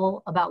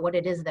careful about what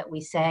it is that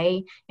we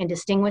say and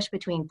distinguish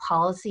between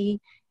policy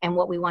and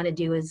what we want to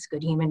do as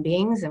good human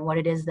beings and what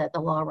it is that the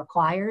law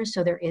requires.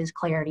 So there is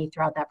clarity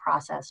throughout that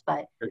process.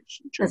 But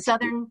the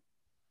Southern...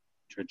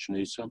 Judge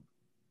Newsom.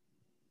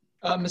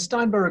 Ms.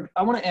 Steinberg,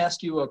 I want to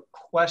ask you a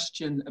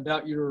question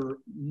about your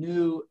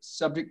new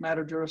subject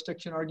matter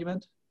jurisdiction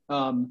argument.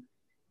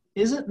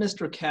 Isn't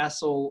Mr.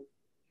 Castle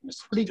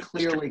pretty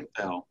clearly...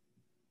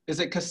 Is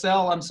it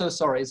Cassell? I'm so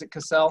sorry. Is it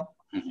Cassell?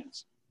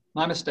 Yes.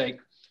 My mistake.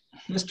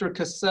 Mr.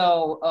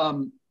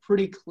 Cassell,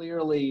 pretty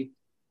clearly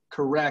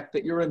correct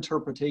that your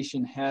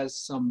interpretation has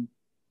some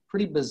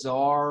pretty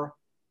bizarre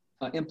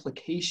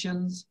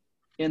implications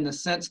in the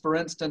sense, for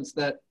instance,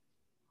 that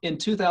in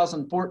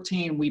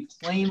 2014, we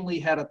plainly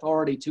had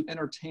authority to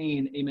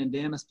entertain a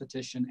mandamus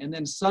petition. And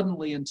then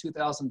suddenly in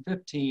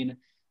 2015,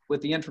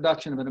 with the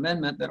introduction of an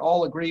amendment that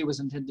all agree was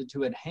intended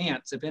to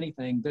enhance, if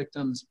anything,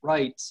 victims'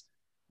 rights,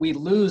 we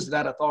lose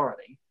that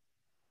authority.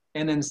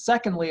 And then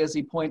secondly, as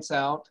he points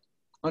out,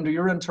 under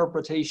your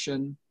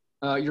interpretation,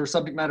 your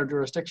subject matter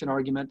jurisdiction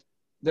argument,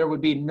 there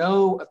would be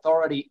no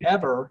authority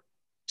ever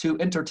to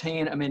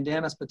entertain a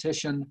mandamus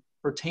petition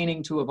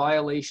pertaining to a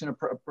violation,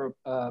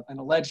 an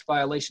alleged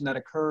violation that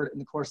occurred in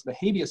the course of the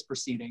habeas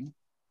proceeding,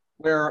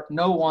 where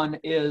no one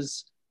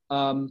is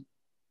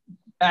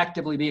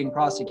actively being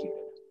prosecuted.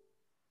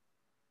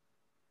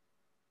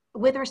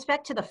 With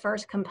respect to the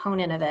first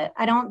component of it,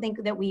 I don't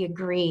think that we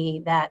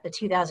agree that the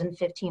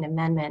 2015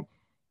 amendment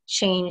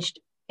changed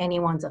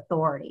anyone's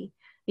authority,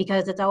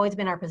 because it's always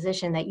been our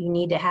position that you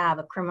need to have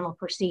a criminal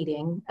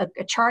proceeding,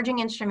 a charging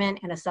instrument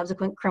and a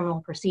subsequent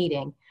criminal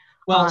proceeding.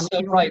 Well,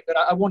 so, right, but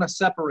I want to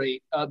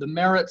separate the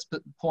merits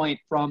point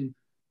from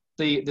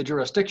the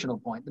jurisdictional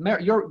point.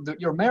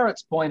 Your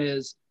merits point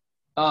is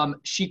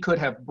she could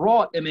have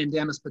brought a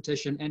mandamus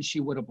petition and she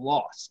would have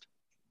lost.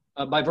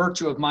 By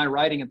virtue of my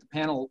writing at the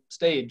panel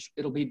stage,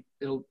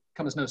 it'll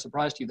come as no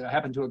surprise to you that I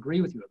happen to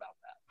agree with you about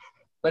that.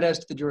 But as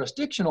to the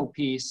jurisdictional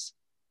piece,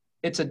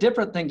 it's a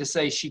different thing to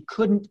say she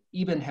couldn't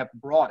even have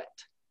brought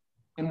it.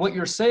 And what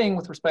you're saying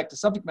with respect to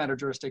subject matter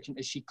jurisdiction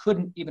is she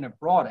couldn't even have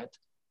brought it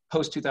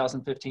post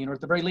 2015, or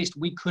at the very least,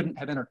 we couldn't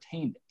have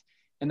entertained it.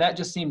 And that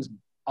just seems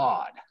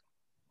odd.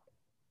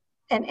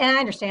 And I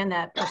understand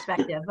that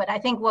perspective, but I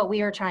think what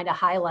we are trying to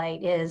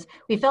highlight is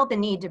we felt the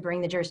need to bring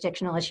the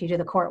jurisdictional issue to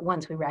the court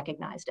once we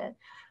recognized it.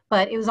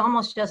 But it was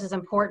almost just as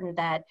important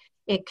that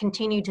it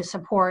continued to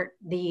support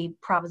the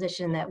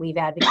proposition that we've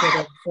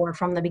advocated for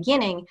from the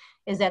beginning,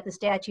 is that the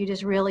statute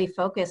is really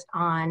focused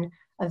on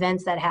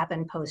events that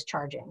happen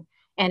post-charging.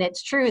 And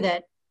it's true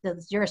that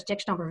the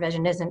jurisdictional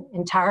provision isn't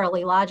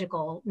entirely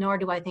logical, nor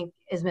do I think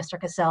is Mr.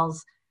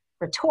 Cassell's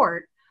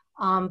retort.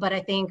 But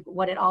I think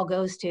what it all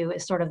goes to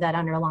is sort of that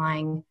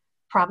underlying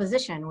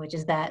proposition, which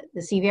is that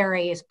the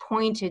CVRA is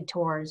pointed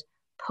towards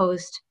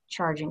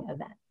post-charging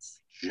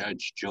events.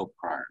 Judge Jill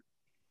Pryor.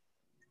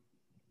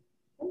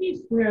 How do you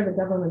square the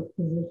government's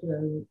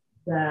position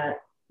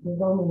that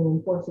there's only an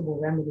enforceable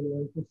remedy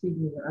when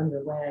proceedings are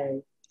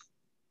underway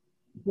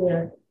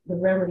with the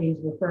remedies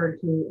referred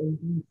to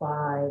in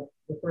D5,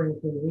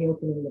 referring to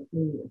reopening the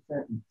plea or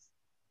sentence?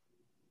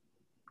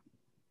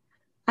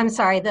 I'm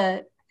sorry,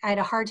 I had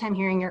a hard time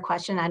hearing your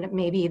question.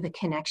 Maybe the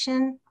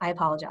connection. I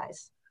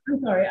apologize. I'm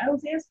sorry. I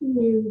was asking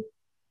you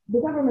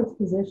the government's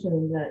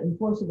position that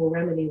enforceable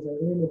remedies are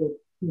limited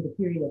to the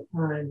period of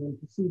time when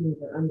proceedings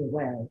are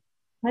underway.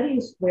 How do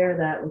you square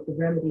that with the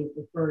remedies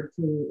referred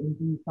to in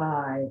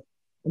D5,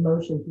 the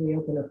motion to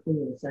reopen a plea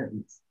or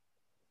sentence?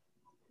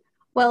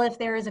 Well, if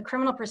there is a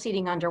criminal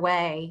proceeding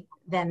underway,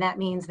 then that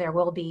means there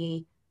will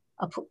be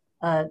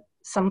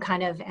some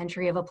kind of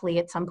entry of a plea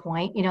at some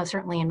point,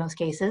 certainly in most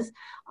cases,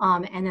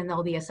 and then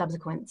there'll be a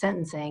subsequent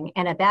sentencing.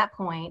 And at that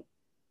point,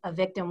 a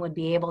victim would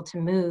be able to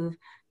move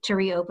to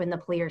reopen the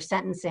plea or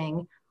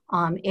sentencing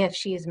if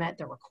she has met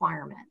the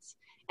requirements.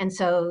 And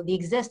so the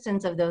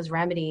existence of those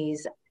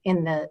remedies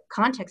in the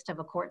context of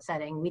a court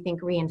setting, we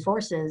think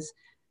reinforces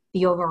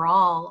the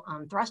overall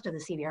thrust of the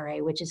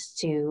CVRA, which is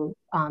to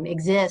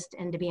exist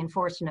and to be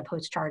enforced in a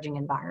post-charging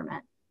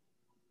environment.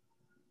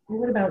 And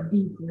what about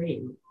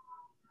D3?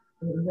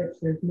 In which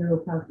there's no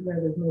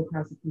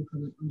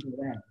prosecution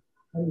underway.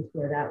 How do you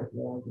square that with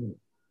your argument?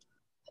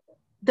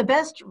 The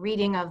best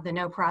reading of the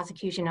no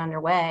prosecution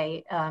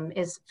underway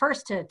is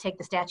first to take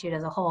the statute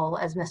as a whole.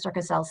 As Mr.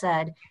 Cassell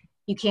said,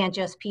 you can't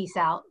just piece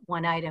out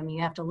one item.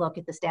 You have to look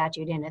at the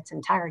statute in its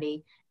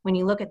entirety. When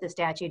you look at the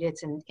statute,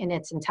 it's in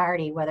its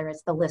entirety, whether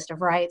it's the list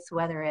of rights,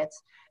 whether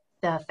it's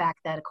the fact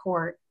that a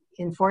court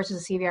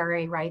enforces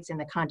CVRA rights in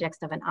the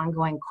context of an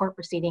ongoing court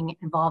proceeding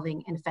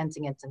involving an offense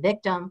against a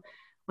victim.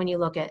 When you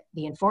look at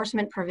the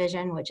enforcement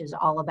provision, which is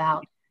all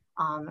about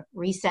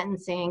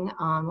resentencing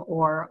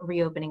or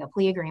reopening a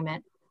plea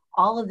agreement,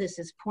 all of this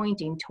is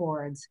pointing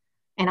towards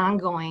an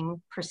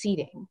ongoing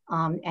proceeding.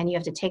 And you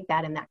have to take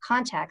that in that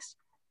context.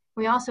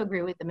 We also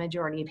agree with the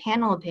majority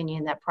panel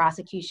opinion that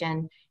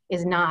prosecution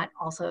is not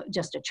also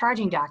just a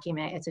charging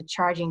document, it's a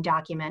charging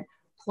document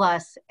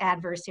plus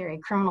adversary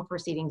criminal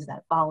proceedings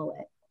that follow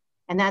it.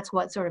 And that's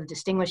what sort of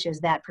distinguishes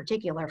that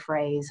particular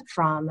phrase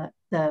from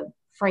the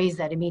phrase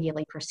that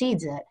immediately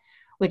precedes it,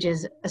 which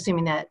is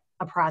assuming that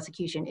a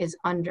prosecution is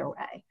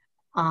underway.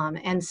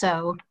 And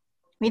so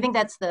we think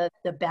that's the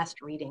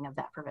best reading of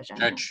that provision.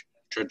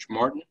 Judge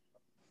Martin?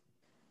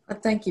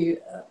 Thank you.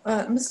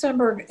 Ms.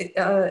 Steinberg,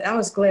 I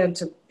was glad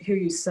to hear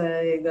you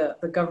say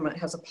that the government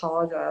has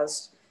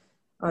apologized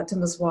to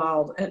Ms.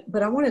 Wild,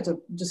 but I wanted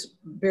to just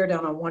bear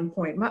down on one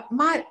point.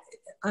 My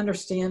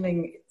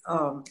understanding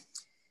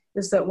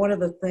is that one of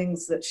the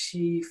things that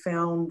she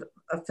found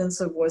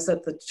offensive was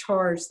that the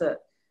charge that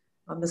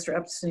Mr.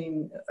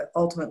 Epstein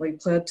ultimately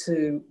pled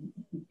to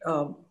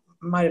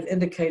might have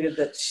indicated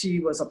that she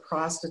was a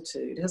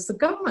prostitute. Has the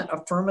government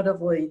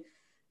affirmatively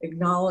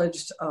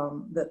acknowledged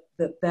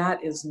that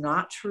is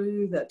not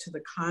true, that to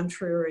the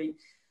contrary,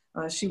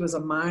 she was a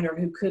minor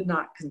who could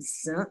not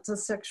consent to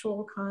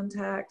sexual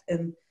contact?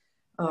 And,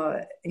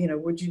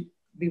 would you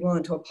be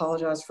willing to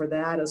apologize for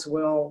that as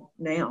well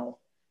now?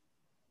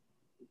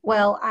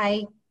 Well,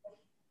 I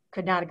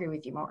could not agree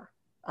with you more.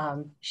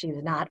 She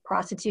was not a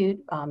prostitute.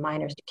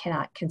 Minors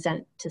cannot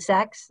consent to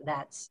sex.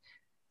 That's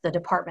the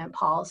department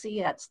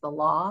policy. That's the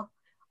law.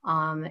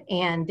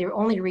 And the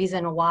only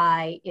reason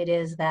why it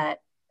is that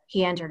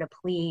he entered a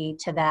plea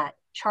to that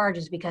charge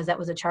is because that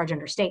was a charge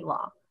under state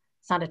law.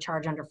 It's not a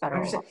charge under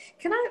federal law.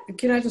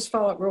 Can I just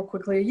follow up real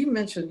quickly? You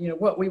mentioned,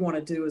 what we want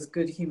to do as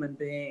good human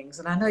beings.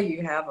 And I know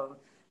you have a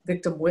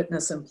victim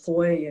witness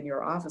employee in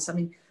your office. I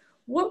mean,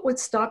 what would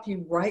stop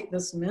you right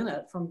this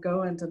minute from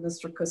going to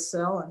Mr.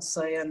 Cassell and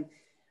saying,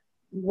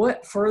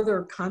 what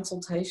further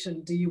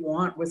consultation do you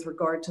want with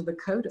regard to the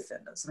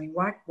co-defendants? I mean,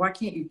 why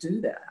can't you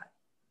do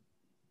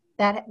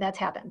that? That's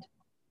happened.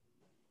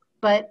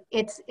 But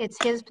it's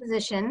his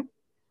position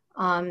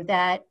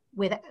that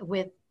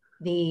with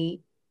the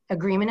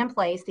agreement in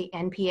place, the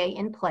NPA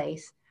in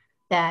place,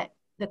 that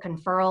the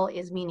conferral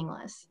is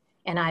meaningless.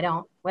 And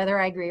whether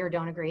I agree or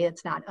don't agree,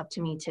 it's not up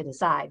to me to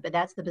decide, but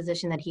that's the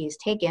position that he has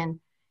taken.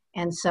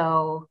 And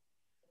so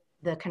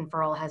the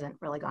conferral hasn't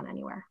really gone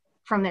anywhere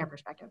from their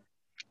perspective.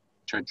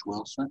 Judge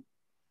Wilson?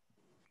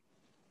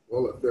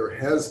 Well, if there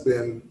has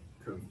been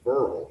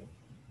conferral,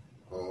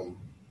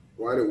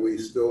 why do we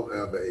still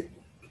have a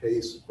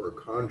case for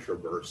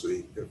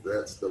controversy if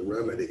that's the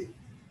remedy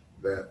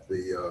that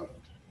the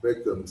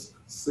victims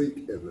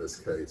seek in this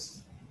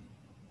case?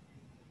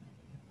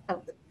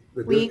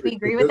 We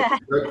agree with that.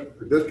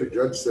 The district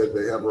judge said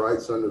they have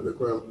rights under the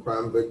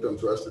Crime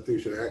Victims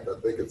Restitution Act. I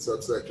think it's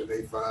subsection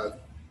A5,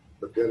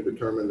 but then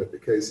determined that the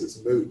case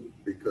is moot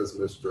because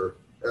Mr.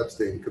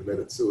 Epstein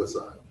committed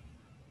suicide.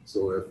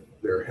 So if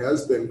there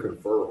has been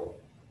conferral,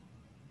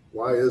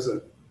 why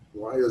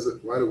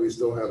do we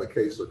still have a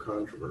case of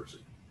controversy?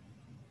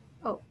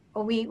 Well,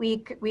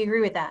 we agree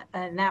with that.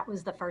 And that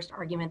was the first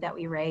argument that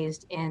we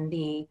raised in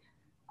the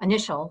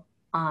initial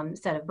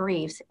set of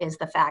briefs, is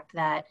the fact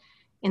that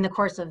in the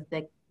course of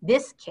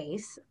this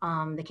case,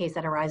 the case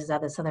that arises out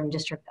of the Southern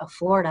District of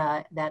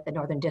Florida that the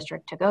Northern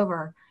District took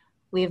over,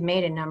 we have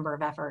made a number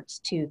of efforts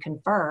to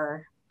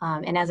confer.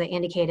 And as I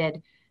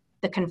indicated,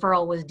 the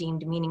conferral was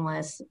deemed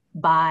meaningless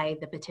by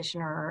the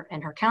petitioner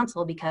and her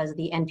counsel because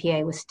the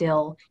NPA was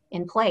still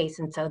in place.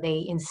 And so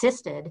they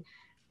insisted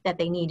that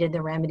they needed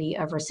the remedy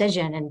of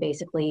rescission and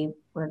basically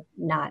were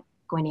not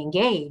going to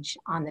engage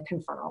on the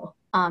conferral.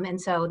 And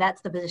so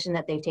that's the position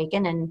that they've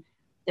taken. And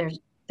there's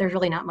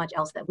really not much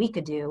else that we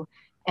could do.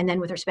 And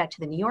then with respect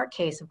to the New York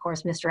case, of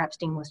course, Mr.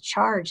 Epstein was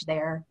charged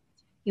there.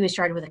 He was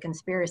charged with a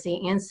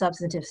conspiracy and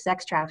substantive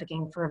sex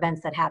trafficking for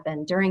events that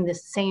happened during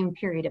this same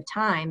period of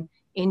time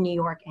in New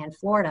York and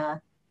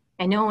Florida.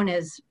 And no one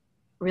has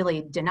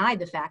really denied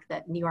the fact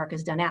that New York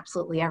has done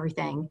absolutely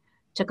everything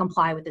to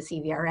comply with the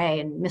CVRA.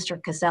 And Mr.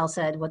 Cassell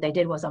said what they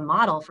did was a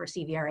model for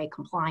CVRA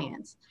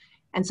compliance.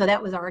 And so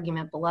that was our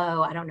argument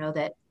below. I don't know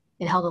that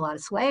it held a lot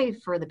of sway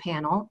for the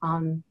panel,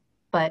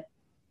 but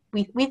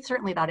we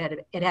certainly thought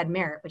it had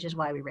merit, which is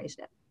why we raised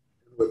it.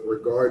 With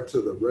regard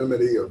to the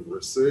remedy of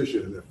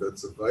rescission, if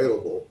it's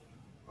available,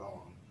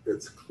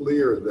 it's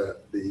clear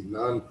that the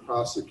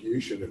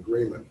non-prosecution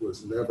agreement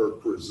was never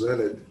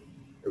presented.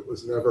 It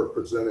was never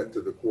presented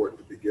to the court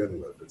to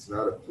begin with. It's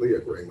not a plea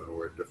agreement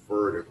or a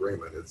deferred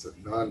agreement. It's a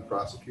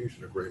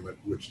non-prosecution agreement,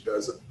 which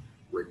doesn't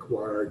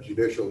require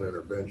judicial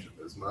intervention.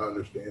 Is my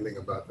understanding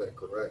about that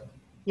correct?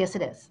 Yes,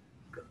 it is.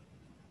 Okay.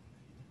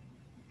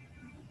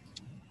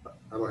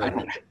 I don't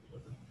have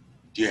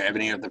Do you have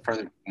any other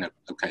further? No.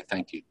 Okay,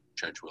 thank you,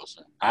 Judge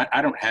Wilson.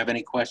 I don't have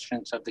any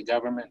questions of the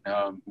government.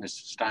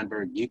 Mr.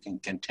 Steinberg, you can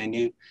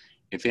continue.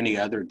 If any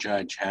other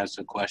judge has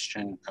a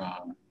question.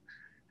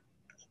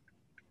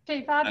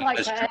 Chief, I'd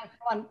like to ask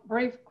one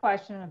brief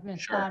question of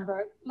Ms.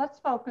 Steinberg. Let's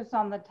focus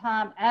on the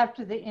time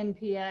after the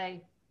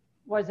NPA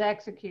was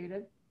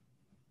executed.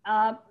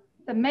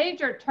 The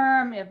major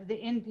term of the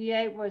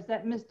NPA was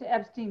that Mr.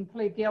 Epstein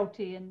plead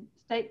guilty in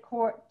state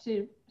court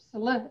to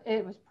solicit,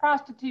 it was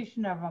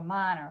prostitution of a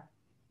minor.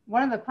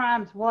 One of the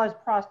crimes was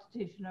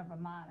prostitution of a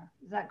minor.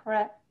 Is that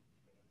correct?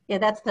 Yeah,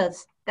 that's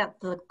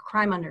the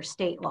crime under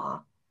state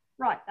law.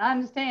 Right, I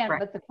understand,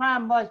 but the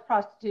crime was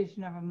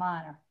prostitution of a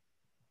minor.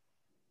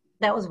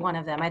 That was one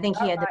of them. I think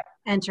he had to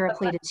enter a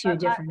plea to two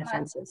different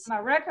offenses. My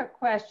record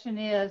question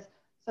is,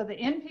 so the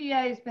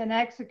NPA has been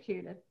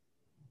executed,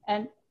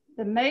 and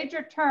the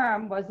major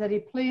term was that he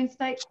pleaded in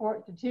state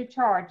court to 2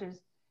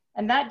 charges,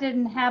 and that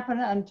didn't happen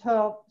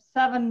until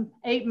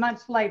 7-8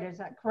 months later. Is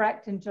that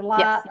correct? In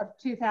July of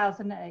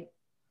 2008.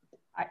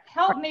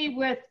 Help me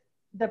with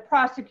the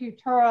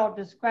prosecutorial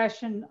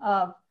discretion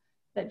of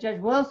that Judge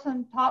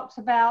Wilson talks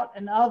about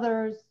and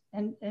others,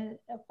 and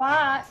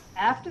why,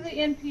 after the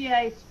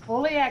NPA is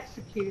fully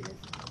executed,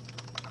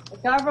 the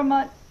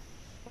government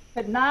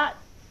could not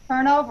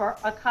turn over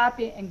a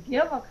copy and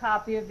give a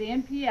copy of the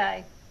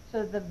NPA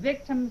so the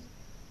victims,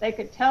 they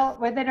could tell,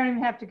 well, they don't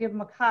even have to give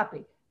them a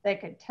copy. They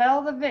could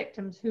tell the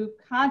victims who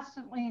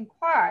constantly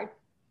inquired,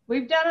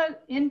 we've done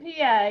an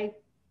NPA,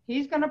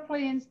 he's going to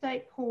plea in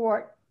state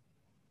court,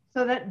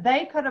 so that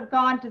they could have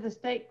gone to the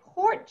state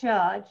court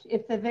judge,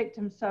 if the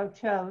victim so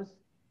chose,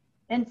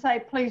 and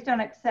say, please don't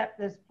accept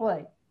this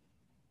plea.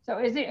 So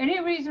is there any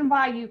reason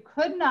why you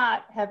could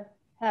not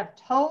have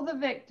told the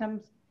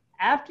victims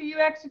after you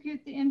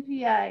execute the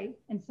NPA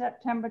in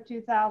September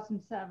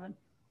 2007,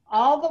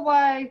 all the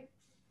way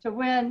to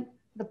when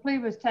the plea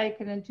was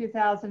taken in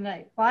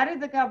 2008? Why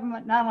did the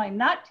government not only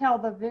not tell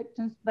the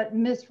victims, but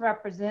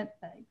misrepresent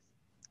things?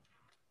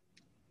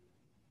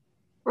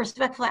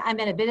 Respectfully, I'm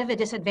at a bit of a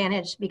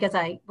disadvantage because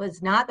I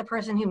was not the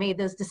person who made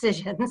those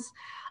decisions.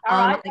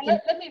 All right,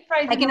 let me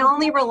phrase it. I can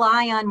only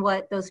rely on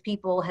what those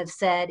people have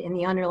said in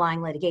the underlying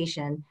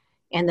litigation.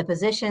 And the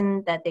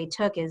position that they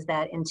took is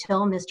that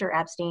until Mr.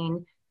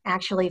 Epstein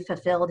actually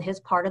fulfilled his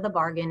part of the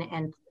bargain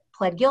and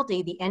pled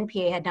guilty, the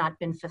NPA had not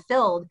been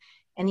fulfilled,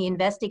 and the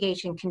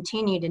investigation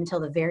continued until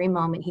the very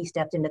moment he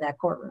stepped into that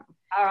courtroom.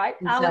 All right,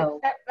 I'll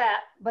accept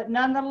that. But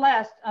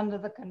nonetheless, under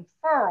the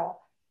conferral,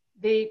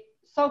 the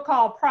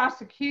so-called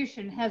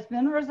prosecution has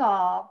been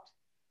resolved.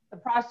 The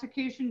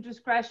prosecution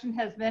discretion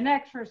has been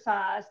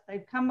exercised.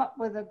 They've come up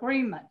with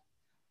agreement.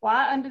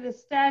 Why, under the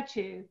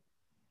statute,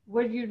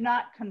 would you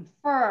not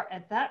confer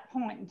at that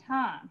point in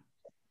time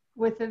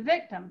with the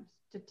victims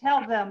to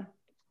tell them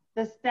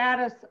the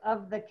status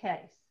of the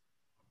case?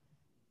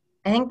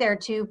 I think there are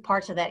 2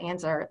 parts of that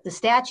answer. The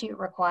statute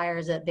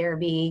requires that there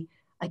be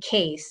a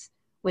case,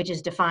 which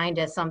is defined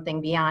as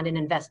something beyond an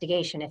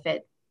investigation. If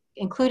it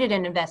included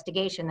an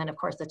investigation, then of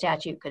course the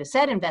statute could have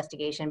said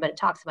investigation, but it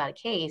talks about a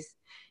case.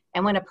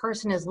 And when a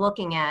person is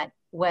looking at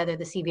whether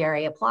the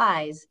CVRA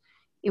applies,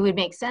 it would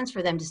make sense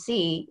for them to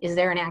see, is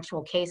there an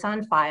actual case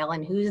on file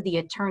and who's the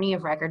attorney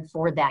of record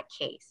for that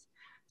case?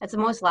 That's the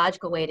most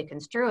logical way to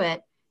construe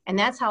it. And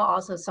that's how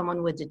also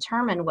someone would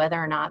determine whether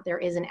or not there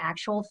is an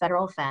actual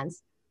federal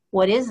offense.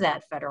 What is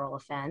that federal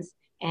offense?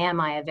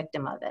 Am I a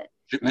victim of it?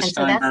 Ms.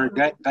 Steinberg,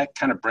 that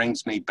kind of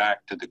brings me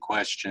back to the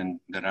question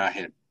that I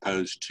had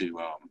posed to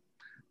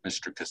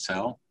Mr.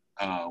 Cassell,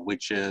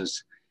 which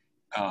is,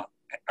 are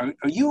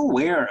you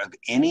aware of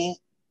any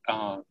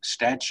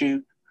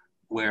statute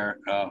where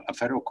a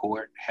federal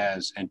court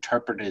has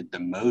interpreted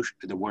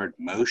the word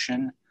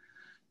motion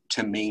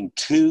to mean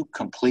 2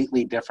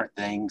 completely different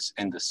things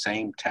in the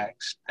same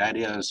text? That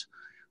is,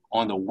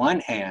 on the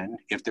one hand,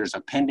 if there's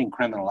a pending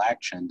criminal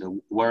action,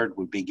 the word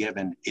would be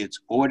given its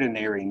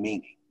ordinary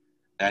meaning.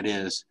 That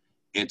is,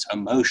 it's a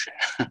motion.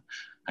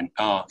 And,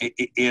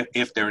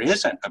 if there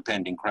isn't a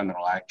pending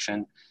criminal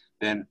action,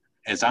 then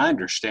as I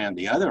understand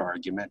the other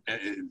argument,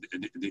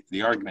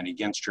 the argument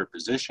against your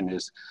position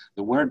is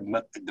the word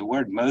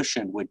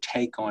motion would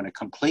take on a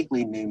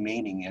completely new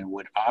meaning and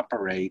would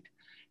operate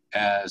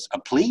as a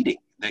pleading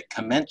that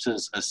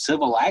commences a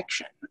civil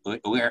action,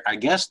 where I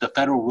guess the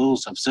federal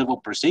rules of civil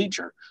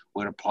procedure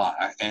would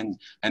apply, and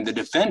the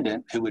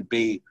defendant, who would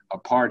be a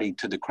party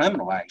to the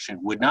criminal action,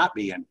 would not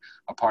be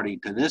a party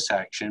to this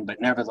action,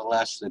 but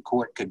nevertheless the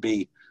court could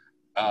be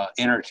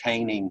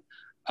entertaining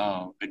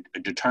a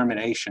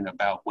determination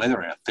about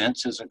whether an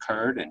offense has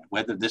occurred and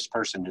whether this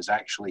person is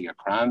actually a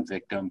crime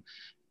victim.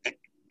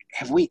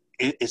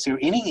 Is there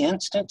any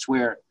instance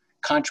where,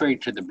 contrary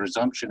to the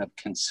presumption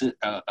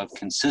of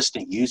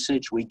consistent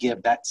usage, we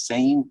give that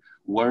same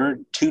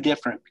word 2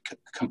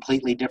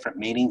 completely different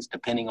meanings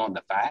depending on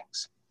the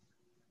facts?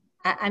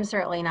 I'm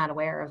certainly not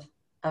aware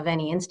of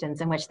any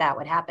instance in which that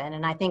would happen.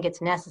 And I think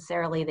it's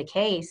necessarily the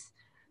case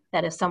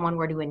that if someone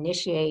were to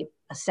initiate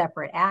a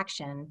separate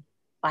action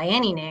by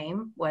any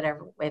name,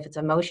 whatever, if it's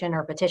a motion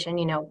or petition,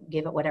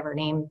 give it whatever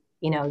name,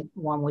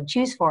 one would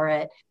choose for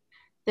it,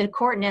 the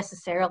court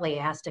necessarily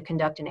has to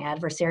conduct an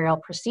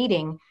adversarial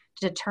proceeding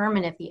to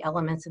determine if the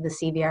elements of the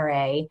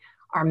CVRA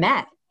are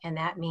met. And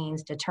that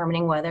means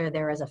determining whether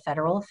there is a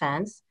federal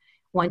offense.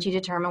 Once you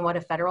determine what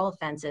a federal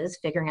offense is,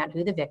 figuring out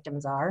who the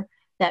victims are,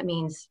 that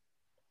means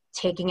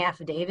taking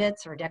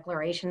affidavits or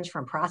declarations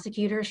from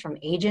prosecutors, from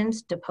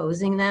agents,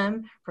 deposing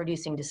them,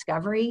 producing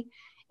discovery.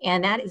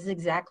 And that is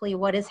exactly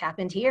what has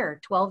happened here.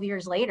 12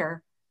 years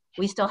later,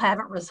 we still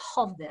haven't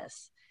resolved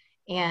this.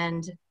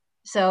 And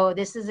so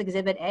this is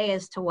Exhibit A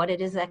as to what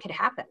it is that could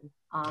happen.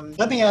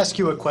 Let me ask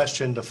you a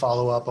question to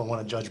follow up on one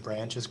of Judge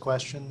Branch's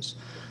questions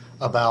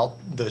about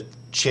the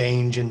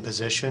change in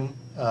position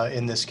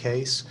in this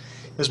case.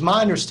 It's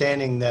my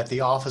understanding that the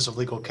Office of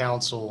Legal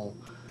Counsel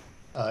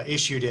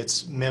issued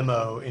its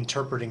memo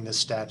interpreting this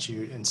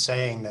statute and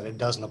saying that it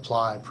doesn't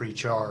apply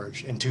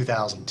pre-charge in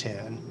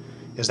 2010.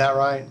 Is that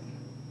right?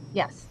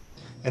 Yes.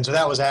 And so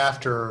that was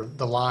after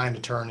the line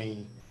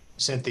attorney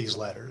sent these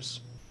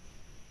letters.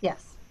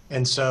 Yes.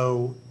 And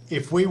so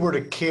if we were to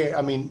care,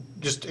 I mean,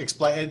 just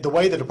explain the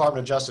way the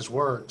Department of Justice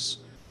works,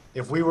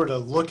 if we were to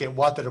look at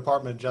what the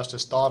Department of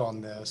Justice thought on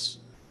this,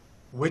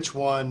 which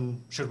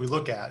one should we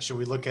look at? Should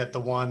we look at the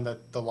one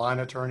that the line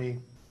attorney,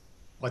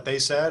 what they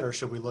said, or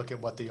should we look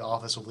at what the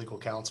Office of Legal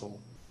Counsel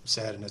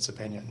said in its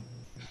opinion?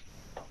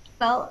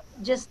 Well,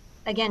 just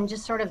again,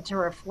 just sort of to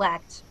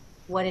reflect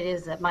what it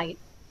is that might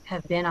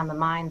have been on the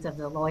minds of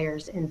the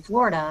lawyers in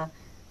Florida,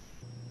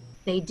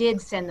 they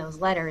did send those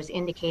letters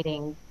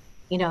indicating,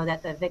 you know,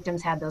 that the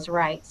victims had those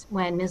rights.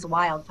 When Ms.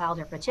 Wild filed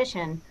her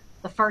petition,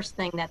 the first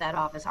thing that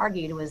office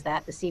argued was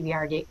that the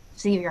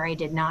CVRA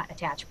did not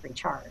attach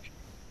pre-charge.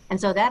 And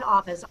so that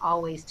office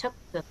always took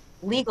the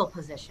legal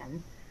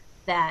position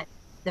that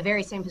the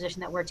very same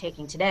position that we're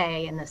taking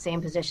today and the same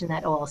position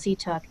that OLC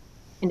took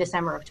in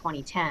December of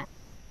 2010.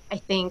 I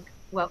think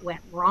what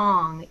went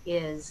wrong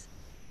is,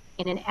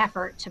 in an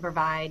effort to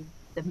provide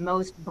the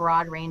most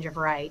broad range of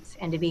rights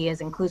and to be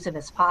as inclusive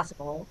as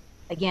possible,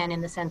 again,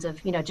 in the sense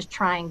of, you know, just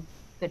trying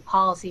good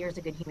policy or as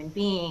a good human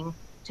being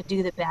to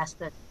do the best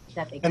that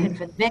they could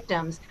for the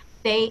victims,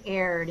 they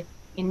erred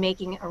in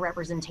making a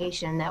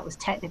representation that was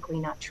technically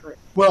not true.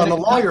 Well, and the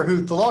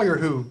lawyer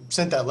who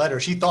sent that letter,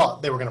 she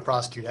thought they were going to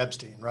prosecute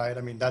Epstein, right?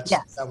 I mean, that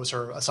was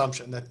her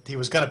assumption, that he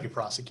was going to be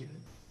prosecuted.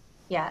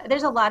 Yeah,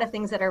 there's a lot of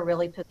things that are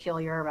really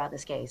peculiar about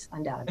this case,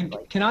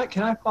 undoubtedly. And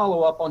can I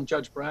follow up on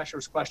Judge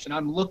Brasher's question?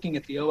 I'm looking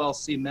at the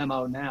OLC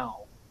memo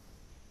now,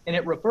 and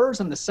it refers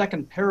in the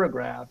second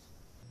paragraph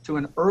to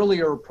an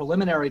earlier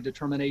preliminary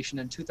determination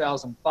in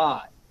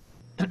 2005.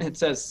 It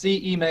says,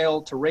 see email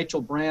to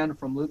Rachel Brand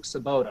from Luke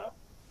Sabota.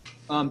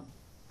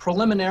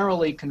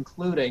 Preliminarily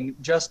concluding,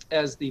 just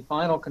as the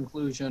final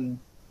conclusion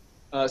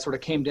sort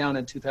of came down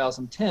in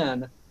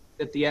 2010,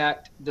 that the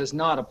act does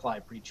not apply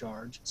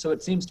pre-charge. So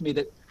it seems to me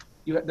that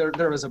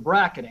there was a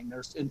bracketing.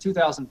 In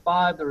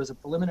 2005, there was a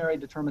preliminary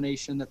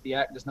determination that the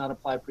act does not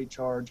apply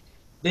pre-charge.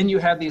 Then you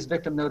have these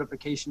victim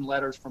notification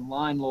letters from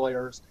line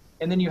lawyers.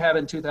 And then you have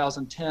in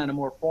 2010 a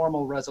more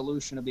formal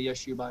resolution of the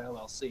issue by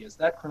OLC. Is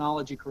that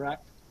chronology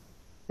correct?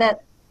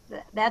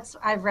 That's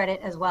I've read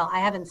it as well. I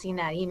haven't seen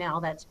that email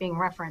that's being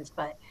referenced,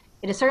 but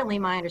it is certainly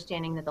my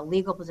understanding that the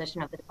legal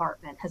position of the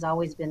department has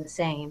always been the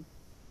same.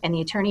 And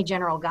the Attorney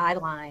General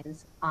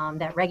guidelines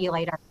that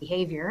regulate our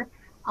behavior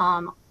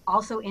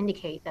also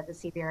indicate that the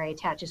CVRA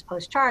attaches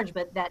post-charge,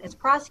 but that as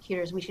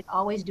prosecutors, we should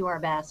always do our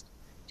best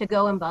to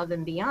go above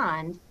and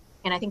beyond.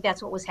 And I think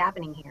that's what was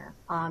happening here.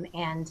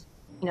 And,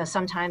 you know,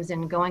 sometimes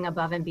in going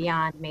above and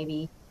beyond,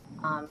 maybe,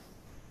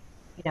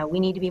 you know, we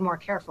need to be more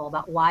careful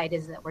about why it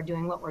is that we're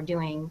doing what we're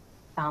doing.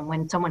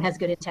 When someone has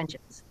good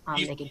intentions,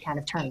 they can kind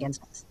of turn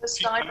against us. Ms.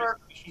 Steinberg?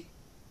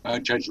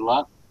 Judge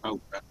Locke? No,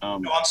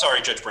 I'm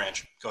sorry, Judge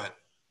Branch. Go ahead.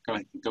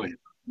 Go ahead.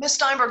 Ms.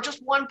 Steinberg,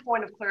 just one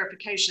point of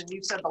clarification.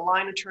 You said the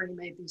line attorney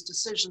made these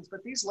decisions,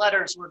 but these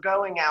letters were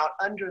going out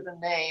under the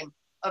name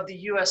of the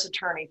U.S.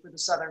 Attorney for the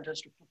Southern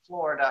District of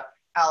Florida,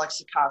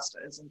 Alex Acosta.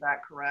 Isn't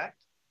that correct?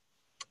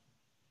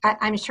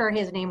 I'm sure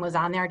his name was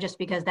on there just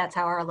because that's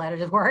how our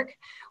letters work.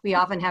 We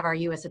often have our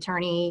U.S.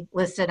 Attorney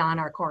listed on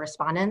our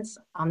correspondence.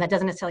 That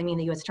doesn't necessarily mean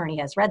the U.S. Attorney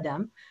has read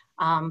them,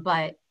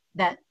 but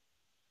that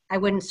I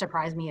wouldn't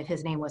surprise me if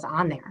his name was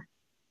on there.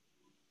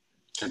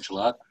 Judge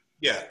Locke?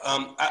 Yeah,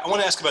 I want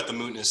to ask about the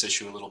mootness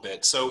issue a little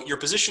bit. So your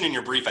position in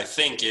your brief, I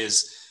think,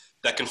 is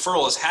that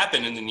conferral has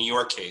happened in the New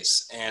York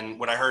case. And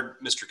what I heard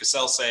Mr.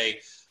 Cassell say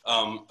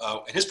in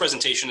his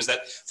presentation is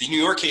that the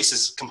New York case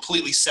is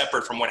completely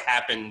separate from what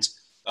happened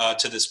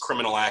to this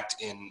criminal act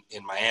in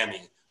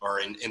Miami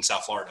or in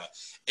South Florida.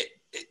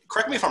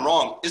 Correct me if I'm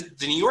wrong,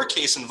 the New York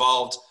case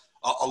involved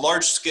a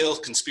large-scale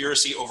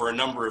conspiracy over a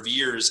number of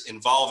years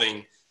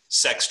involving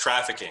sex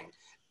trafficking.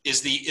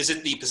 Is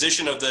it the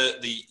position of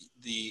the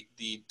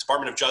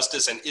Department of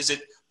Justice, and is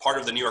it part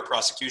of the New York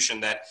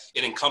prosecution that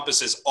it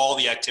encompasses all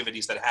the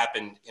activities that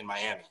happened in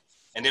Miami?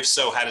 And if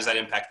so, how does that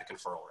impact the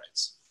conferral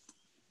rights?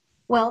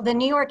 Well, the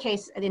New York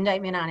case, the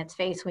indictment on its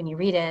face, when you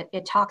read it,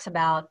 it talks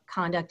about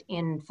conduct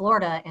in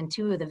Florida, and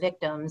two of the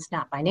victims,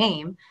 not by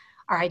name,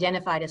 are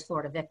identified as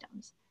Florida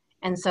victims.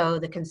 And so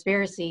the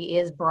conspiracy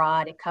is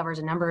broad. It covers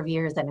a number of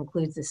years that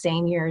includes the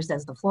same years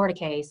as the Florida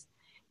case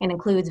and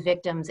includes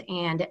victims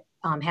and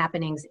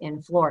happenings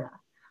in Florida.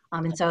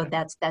 And so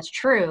that's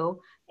true.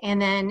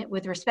 And then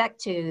with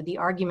respect to the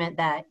argument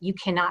that you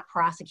cannot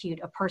prosecute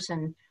a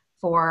person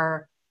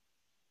for,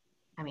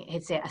 I mean,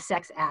 it's a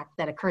sex act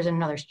that occurs in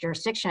another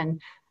jurisdiction,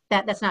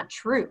 that's not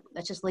true.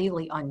 That's just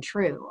legally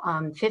untrue.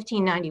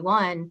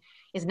 1591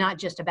 is not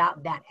just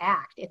about that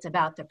act. It's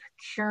about the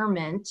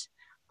procurement,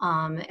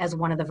 as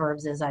one of the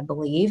verbs is, I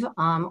believe,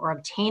 or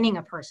obtaining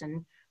a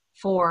person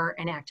for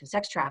an act of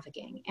sex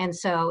trafficking. And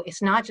so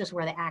it's not just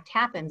where the act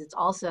happens, it's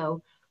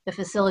also the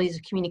facilities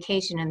of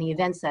communication and the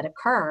events that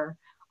occur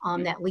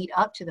that lead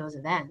up to those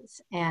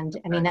events. And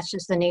I mean, that's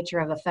just the nature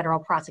of a federal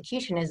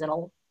prosecution, is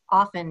it'll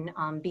often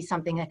be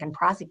something that can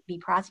be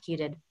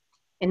prosecuted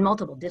in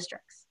multiple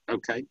districts.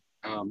 Okay,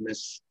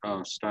 Ms.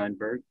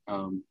 Steinberg,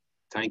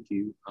 thank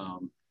you.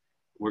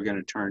 We're going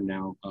to turn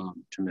now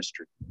to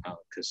Mr.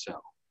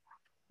 Cassell.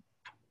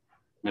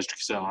 Mr.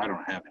 Cassell, I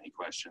don't have any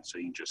questions, so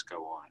you can just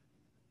go on.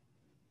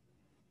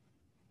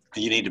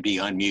 You need to be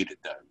unmuted,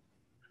 though.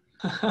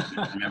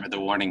 Remember the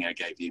warning I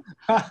gave you.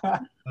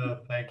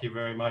 Thank you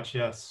very much.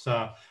 Yes.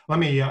 Let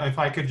me, if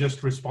I could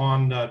just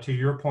respond to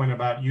your point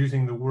about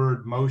using the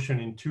word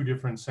motion in two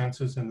different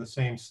senses in the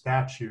same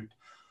statute.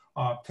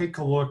 Take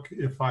a look,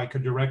 if I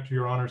could direct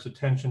your Honor's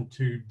attention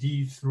to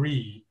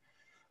D3.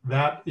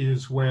 That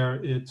is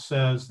where it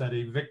says that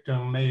a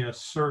victim may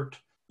assert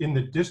in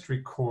the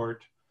district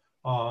court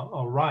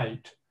a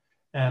right,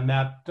 and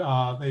that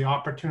the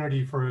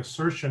opportunity for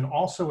assertion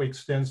also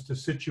extends to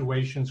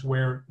situations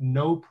where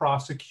no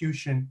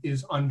prosecution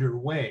is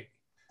underway.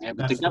 Yeah,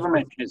 but the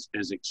government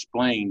has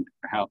explained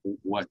how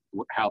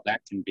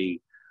that can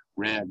be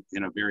read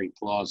in a very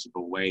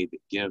plausible way that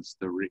gives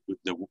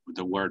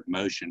the word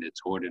motion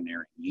its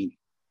ordinary meaning.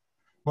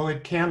 Well,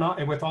 it cannot,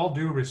 and with all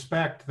due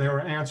respect,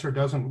 their answer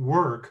doesn't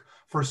work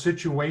for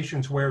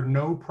situations where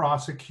no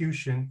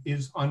prosecution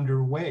is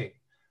underway.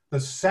 The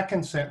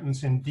second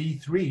sentence in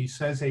D3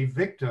 says a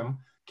victim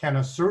can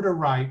assert a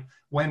right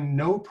when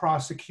no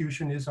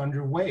prosecution is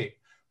underway.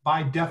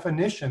 By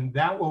definition,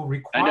 that will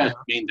require— That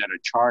doesn't mean that a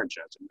charge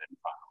hasn't been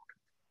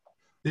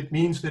filed. It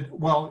means that,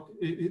 well,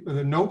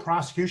 the no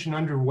prosecution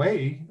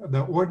underway,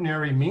 the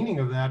ordinary meaning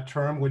of that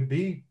term would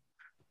be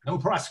no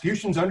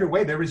prosecution's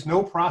underway. There is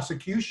no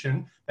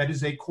prosecution that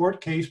is a court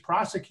case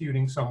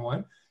prosecuting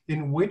someone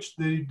in which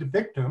the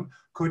victim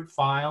could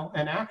file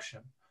an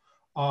action.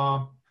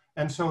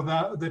 And so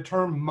the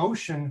term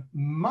motion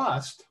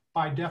must,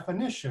 by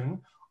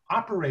definition,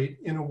 operate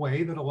in a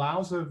way that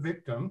allows a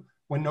victim,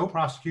 when no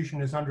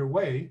prosecution is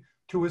underway,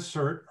 to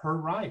assert her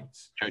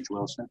rights. Judge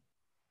Wilson?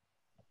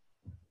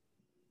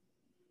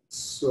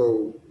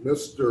 So,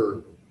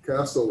 Mr.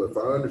 Castle, if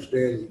I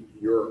understand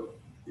your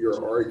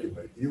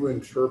argument, you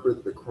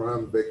interpret the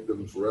Crime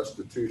Victims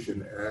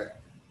Restitution Act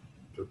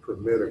to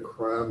permit a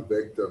crime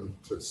victim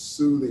to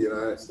sue the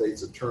United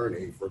States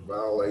Attorney for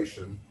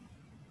violation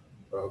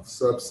of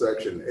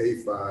subsection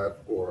A5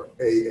 or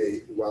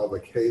A8 while the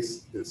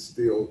case is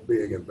still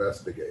being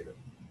investigated.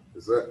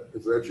 Is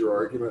that your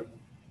argument?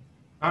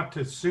 Not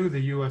to sue the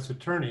U.S.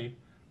 Attorney,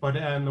 but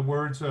in the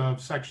words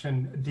of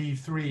section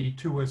D3,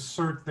 to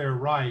assert their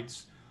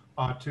rights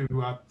to,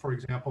 for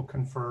example,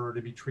 confer or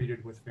to be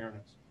treated with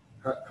fairness.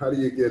 How do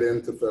you get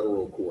into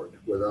federal court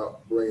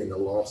without bringing a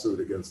lawsuit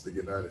against the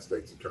United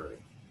States Attorney?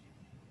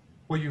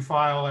 Well, you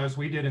file, as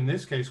we did in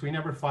this case, we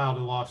never filed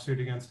a lawsuit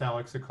against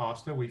Alex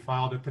Acosta. We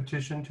filed a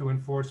petition to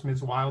enforce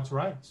Ms. Wild's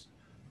rights.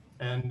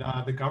 And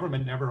the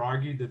government never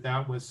argued that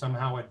that was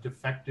somehow a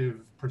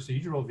defective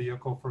procedural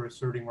vehicle for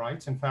asserting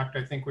rights. In fact,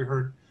 I think we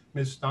heard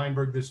Ms.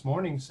 Steinberg this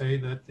morning say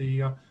that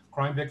the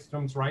Crime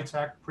Victims' Rights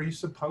Act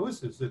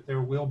presupposes that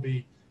there will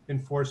be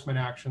enforcement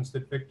actions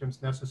that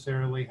victims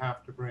necessarily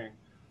have to bring.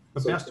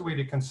 The best way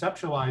to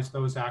conceptualize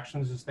those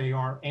actions is they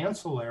are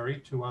ancillary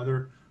to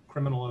other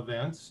criminal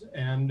events,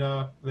 and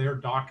they're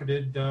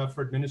docketed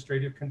for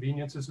administrative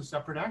convenience as a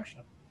separate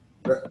action.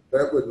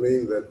 That would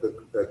mean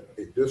that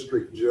a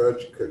district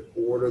judge could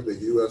order the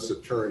U.S.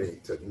 Attorney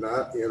to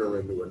not enter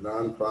into a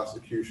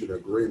non-prosecution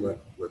agreement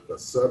with the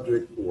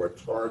subject or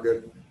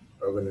target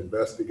of an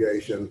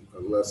investigation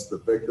unless the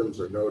victims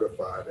are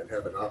notified and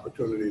have an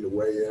opportunity to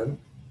weigh in?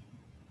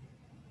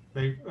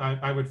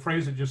 I would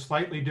phrase it just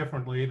slightly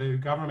differently. The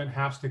government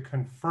has to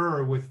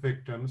confer with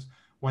victims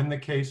when the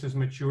case is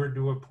matured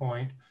to a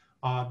point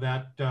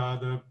that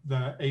the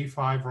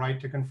A5 right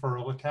to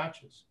conferral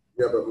attaches.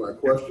 Yeah, but my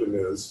question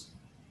is,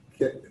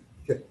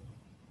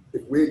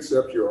 if we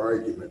accept your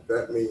argument,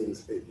 that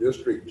means a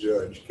district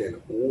judge can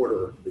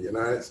order the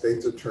United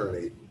States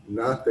Attorney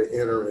not to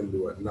enter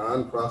into a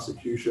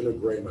non-prosecution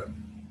agreement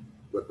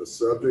with the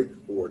subject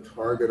or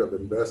target of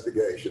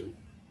investigation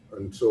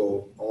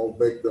until all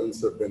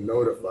victims have been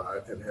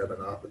notified and have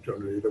an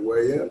opportunity to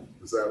weigh in.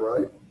 Is that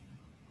right?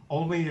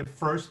 Only if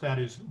first that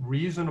is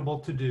reasonable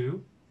to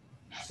do.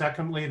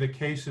 Secondly, the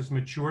case is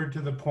matured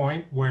to the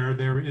point where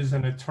there is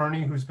an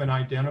attorney who's been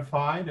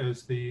identified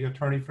as the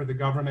attorney for the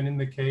government in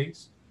the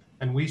case.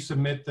 And we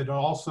submit that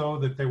also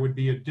that there would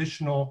be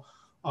additional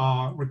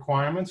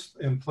requirements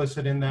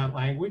implicit in that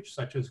language,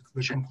 such as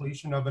the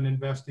completion of an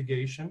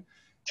investigation,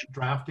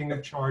 drafting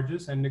of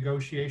charges, and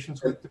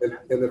negotiations with the—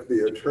 And if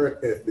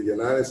the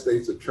United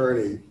States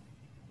Attorney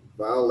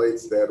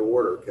violates that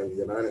order, can the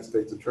United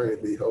States Attorney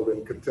be held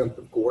in contempt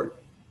of court?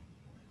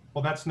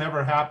 Well, that's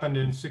never happened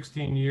in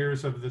 16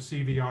 years of the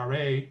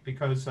CVRA,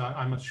 because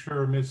I'm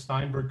sure Ms.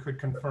 Steinberg could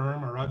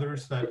confirm, or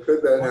others, that—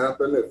 Could that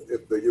happen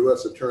if the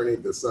U.S. Attorney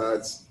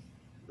decides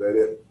that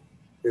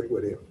it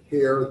would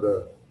impair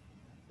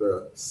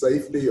the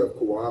safety of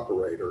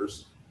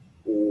cooperators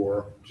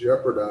or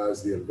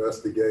jeopardize the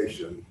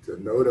investigation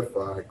to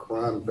notify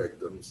crime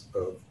victims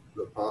of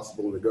the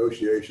possible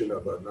negotiation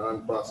of a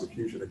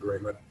non-prosecution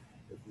agreement.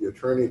 If the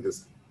attorney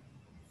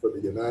for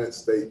the United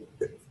States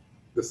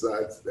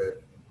decides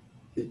that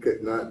he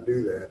could not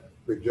do that,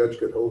 the judge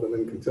could hold him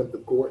in contempt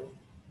of court?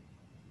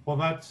 Well,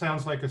 that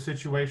sounds like a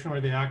situation where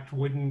the act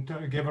wouldn't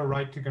give a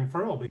right to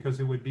conferral, because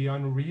it would be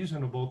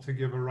unreasonable to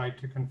give a right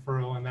to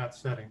conferral in that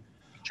setting.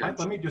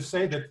 Let me just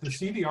say that the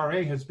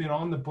CVRA has been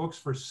on the books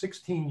for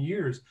 16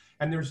 years,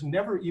 and there's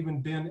never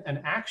even been an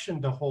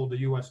action to hold a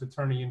U.S.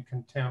 attorney in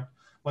contempt,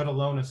 let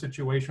alone a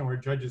situation where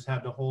judges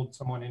had to hold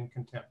someone in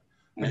contempt.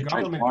 The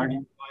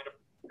government.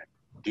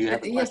 Do you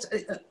have yes,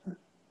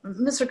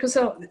 Mr.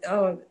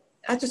 Cassell,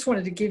 I just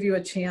wanted to give you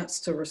a chance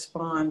to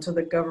respond to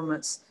the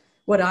government's,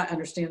 what I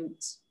understand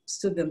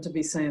stood them to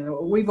be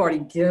saying. We've already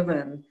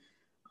given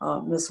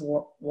Ms.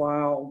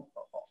 Wild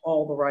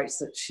all the rights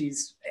that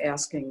she's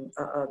asking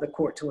the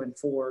court to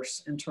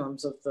enforce in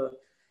terms of the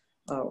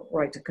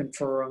right to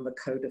confer on the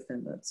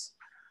co-defendants.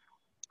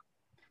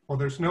 Well,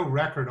 there's no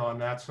record on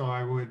that, so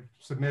I would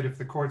submit if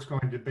the court's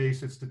going to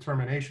base its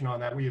determination on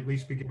that, we at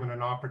least be given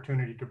an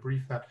opportunity to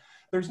brief that.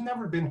 There's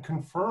never been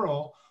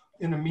conferral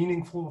in a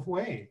meaningful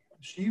way.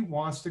 She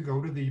wants to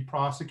go to the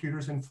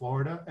prosecutors in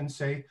Florida and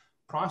say,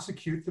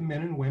 prosecute the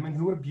men and women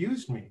who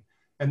abused me.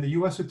 And the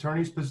U.S.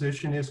 attorney's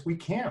position is we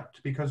can't,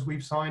 because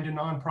we've signed a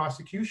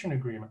non-prosecution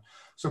agreement.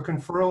 So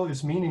conferral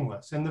is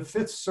meaningless. And the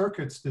Fifth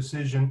Circuit's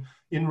decision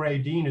in Ray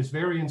Dean is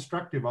very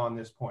instructive on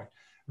this point.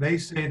 They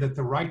say that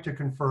the right to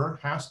confer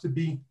has to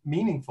be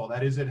meaningful.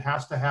 That is, it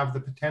has to have the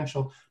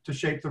potential to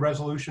shape the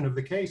resolution of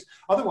the case.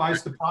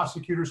 Otherwise, the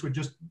prosecutors would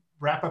just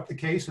wrap up the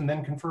case and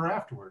then confer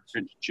afterwards.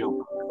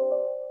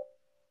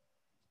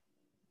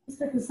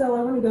 Mr. Cassell,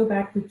 I want to go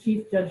back to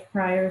Chief Judge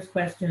Pryor's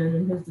question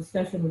and his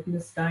discussion with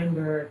Ms.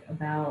 Steinberg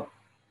about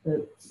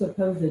the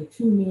supposed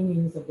two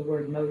meanings of the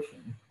word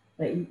motion,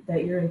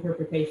 that your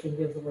interpretation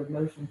gives the word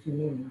motion two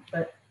meanings.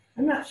 But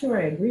I'm not sure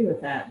I agree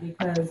with that,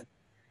 because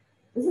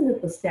isn't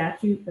it the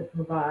statute that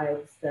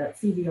provides that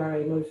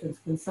CVRA motions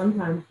can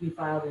sometimes be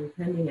filed in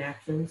pending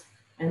actions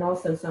and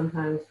also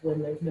sometimes when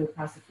there's no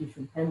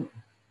prosecution pending?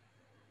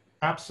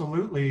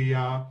 Absolutely.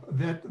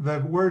 That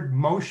the word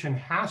motion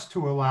has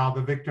to allow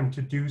the victim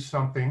to do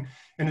something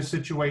in a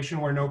situation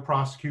where no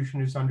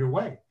prosecution is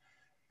underway.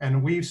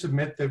 And we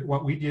submit that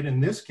what we did in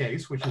this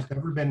case, which has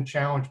never been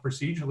challenged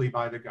procedurally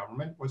by the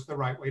government, was the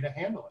right way to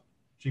handle it.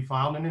 She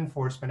filed an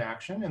enforcement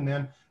action, and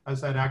then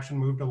as that action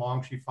moved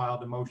along, she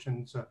filed the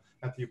motions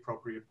at the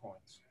appropriate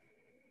points.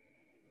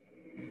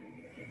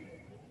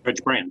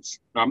 Judge Branch,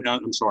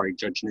 I'm sorry,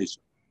 Judge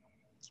Newsom.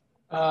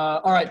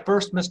 All right,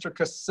 first, Mr.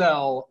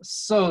 Cassell,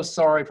 so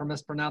sorry for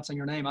mispronouncing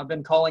your name. I've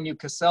been calling you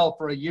Cassell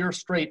for a year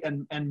straight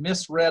and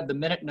misread the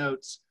minute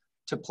notes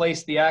to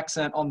place the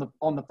accent on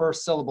the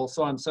first syllable,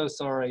 so I'm so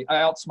sorry.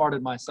 I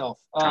outsmarted myself.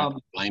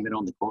 Blame it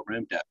on the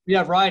courtroom deputy.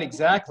 Yeah, right,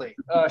 exactly.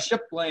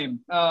 Ship blame.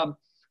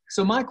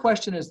 So my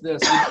question is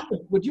this: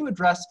 would you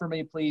address for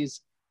me,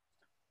 please,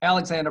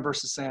 Alexander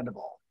versus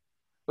Sandoval?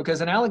 Because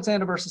in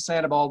Alexander versus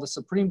Sandoval, the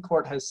Supreme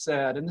Court has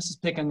said, and this is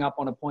picking up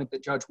on a point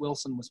that Judge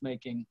Wilson was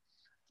making,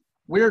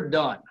 we're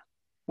done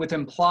with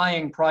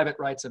implying private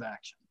rights of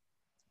action.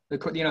 The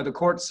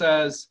court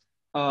says,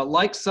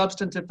 like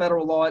substantive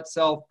federal law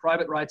itself,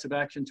 private rights of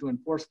action to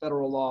enforce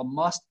federal law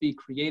must be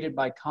created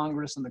by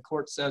Congress. And the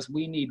court says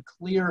we need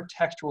clear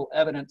textual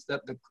evidence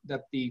that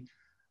the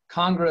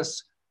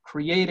Congress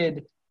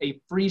created a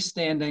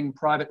freestanding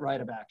private right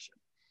of action.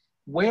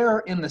 Where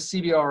in the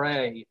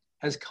CVRA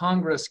has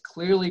Congress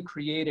clearly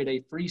created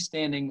a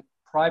freestanding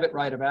private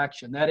right of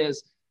action? That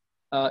is,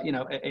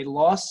 a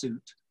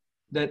lawsuit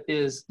that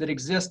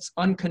exists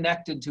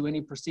unconnected to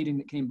any proceeding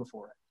that came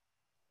before it.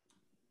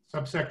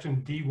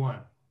 Subsection D1.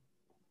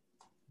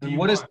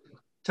 And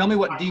tell me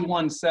what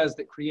D1 says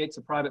that creates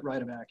a private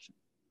right of action.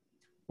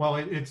 Well,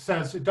 it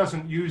says, it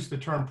doesn't use the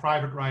term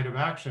private right of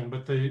action,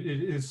 but it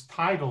is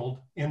titled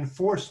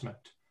enforcement.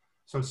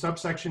 So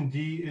subsection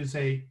D is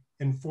a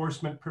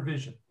enforcement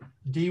provision.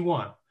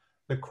 D1,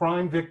 the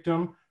crime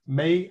victim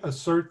may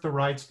assert the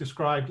rights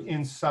described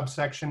in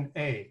subsection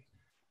A.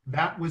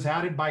 That was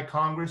added by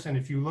Congress, and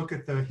if you look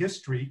at the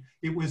history,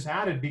 it was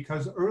added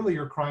because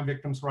earlier crime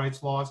victims'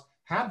 rights laws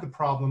had the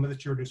problem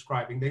that you're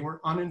describing. They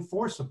were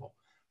unenforceable.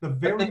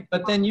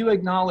 But then you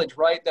acknowledge,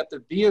 right, that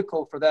the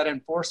vehicle for that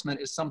enforcement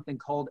is something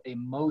called a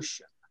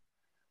motion,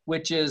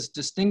 which is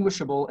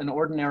distinguishable in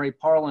ordinary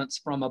parlance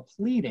from a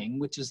pleading,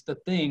 which is the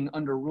thing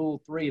under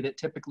Rule 3 that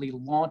typically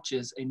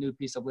launches a new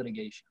piece of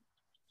litigation.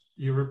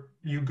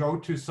 You go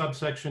to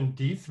subsection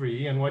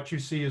D3, and what you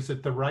see is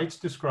that the rights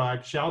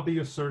described shall be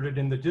asserted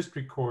in the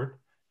district court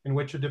in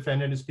which a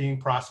defendant is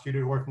being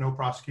prosecuted or if no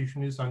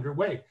prosecution is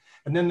underway.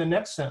 And then the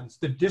next sentence,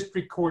 the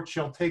district court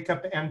shall take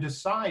up and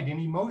decide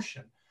any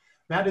motion.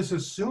 That is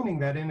assuming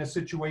that in a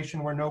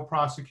situation where no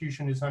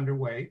prosecution is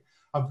underway,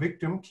 a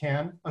victim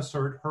can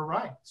assert her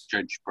rights.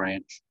 Judge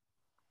Branch.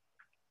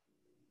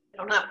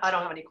 I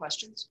don't have any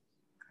questions.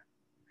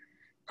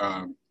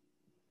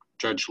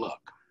 Judge Luck.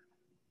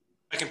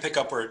 I can pick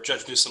up where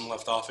Judge Newsom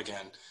left off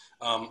again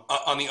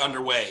on the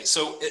underway.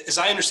 So as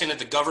I understand it,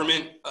 the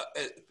government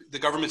the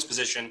government's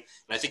position, and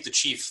I think the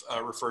chief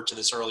referred to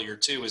this earlier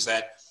too, is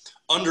that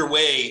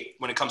underway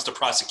when it comes to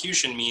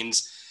prosecution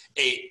means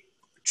a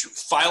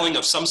filing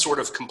of some sort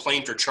of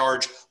complaint or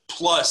charge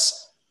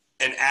plus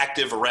an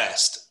active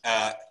arrest.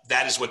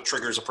 That is what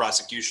triggers a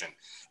prosecution.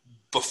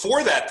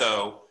 Before that,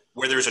 though,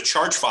 where there's a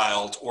charge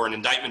filed or an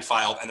indictment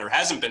filed and there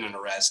hasn't been an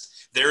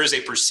arrest, there is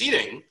a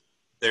proceeding,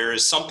 there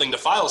is something to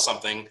file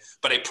something,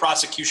 but a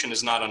prosecution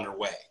is not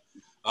underway.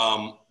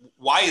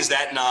 Why is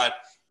that not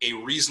a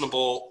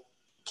reasonable,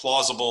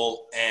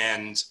 plausible,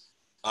 and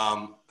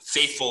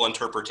faithful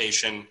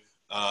interpretation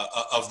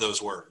of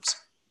those words?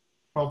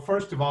 Well,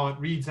 first of all, it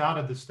reads out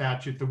of the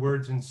statute the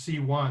words in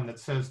C1 that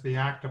says the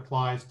act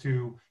applies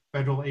to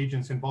federal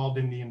agents involved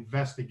in the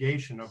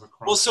investigation of a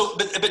crime. Well, so,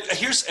 but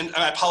here's, and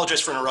I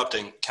apologize for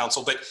interrupting,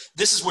 counsel, but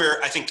this is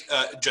where I think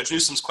Judge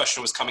Newsom's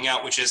question was coming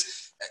out, which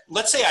is,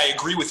 let's say I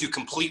agree with you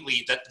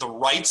completely that the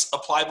rights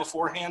apply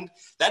beforehand.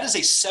 That is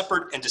a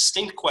separate and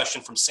distinct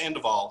question from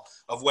Sandoval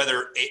of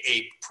whether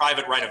a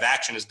private right of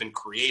action has been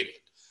created.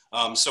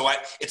 So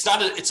it's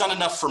not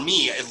enough for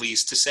me, at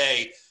least, to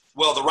say,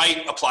 well, the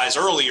right applies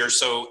earlier,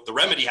 so the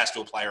remedy has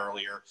to apply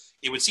earlier.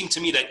 It would seem to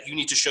me that you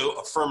need to show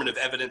affirmative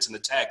evidence in the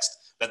text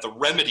that the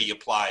remedy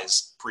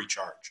applies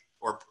pre-charge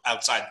or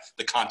outside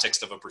the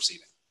context of a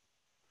proceeding.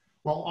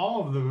 Well,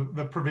 all of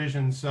the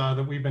provisions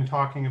that we've been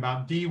talking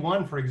about,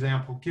 D1, for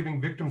example, giving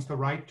victims the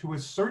right to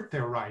assert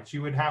their rights.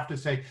 You would have to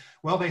say,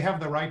 well, they have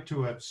the right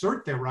to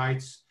assert their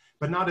rights,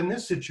 but not in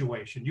this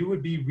situation. You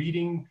would be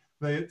reading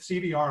the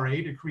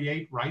CVRA to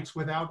create rights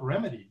without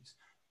remedies.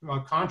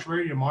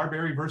 Contrary to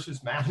Marbury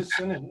versus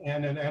Madison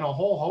and a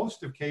whole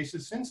host of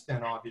cases since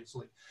then,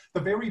 obviously. The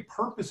very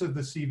purpose of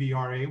the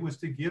CVRA was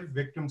to give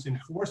victims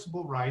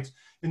enforceable rights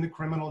in the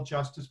criminal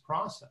justice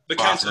process. But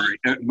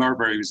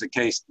Marbury was a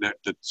case that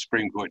the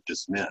Supreme Court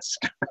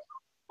dismissed.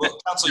 Well,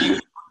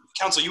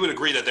 counsel, you would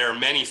agree that there are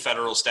many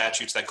federal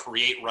statutes that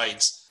create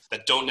rights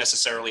that don't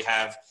necessarily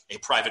have a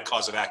private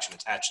cause of action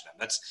attached to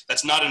them.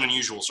 That's not an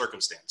unusual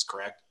circumstance,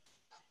 correct?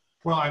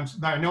 Well,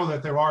 I know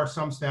that there are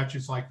some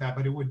statutes like that,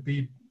 but it would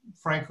be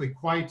frankly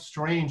quite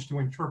strange to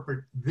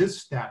interpret this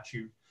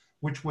statute,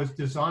 which was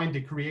designed to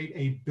create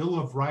a Bill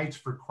of Rights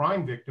for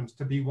crime victims,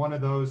 to be one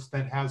of those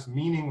that has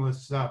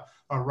meaningless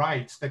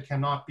rights that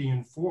cannot be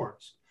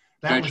enforced.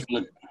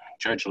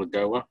 Judge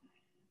Lagoa,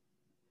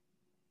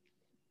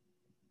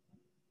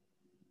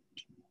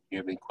 you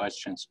have any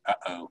questions?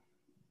 Uh-oh,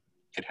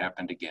 it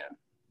happened again.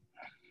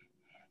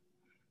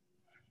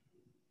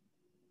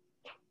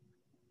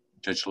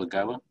 Judge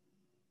Lagoa?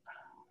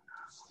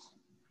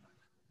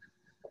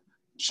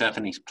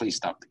 Stephanie, please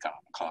stop the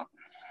clock.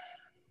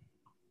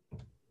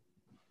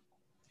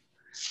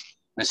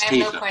 Ms. I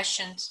have no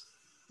questions.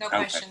 No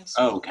questions.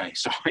 Oh, okay.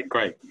 Sorry.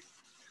 Great.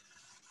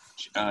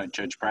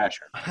 Judge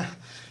Brasher.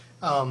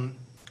 I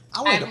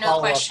have no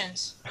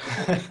questions.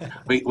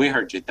 we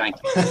heard you. Thank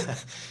you.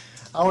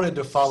 I wanted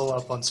to follow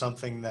up on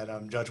something that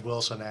Judge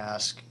Wilson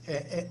asked.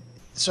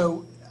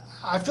 So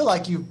I feel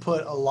like you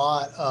put a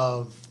lot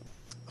of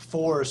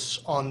force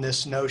on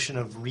this notion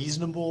of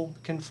reasonable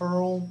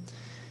conferral.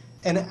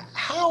 And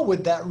how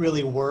would that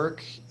really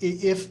work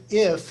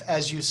if,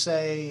 as you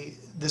say,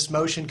 this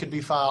motion could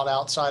be filed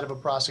outside of a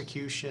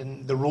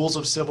prosecution, the rules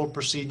of civil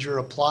procedure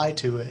apply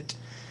to it,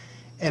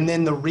 and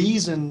then the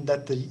reason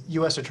that the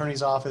U.S.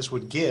 Attorney's Office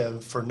would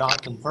give for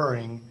not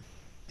conferring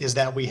is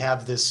that we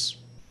have this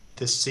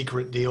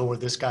secret deal where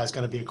this guy's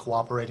going to be a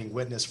cooperating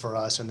witness for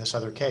us in this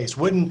other case?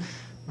 Wouldn't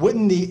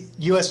the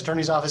U.S.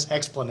 Attorney's Office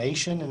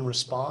explanation and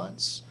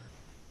response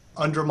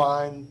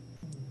undermine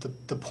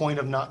the point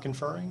of not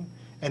conferring?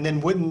 And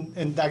then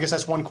and I guess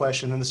that's one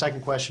question. And the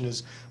second question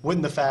is,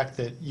 wouldn't the fact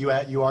that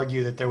you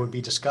argue that there would be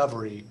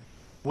discovery,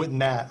 wouldn't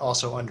that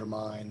also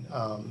undermine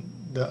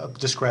the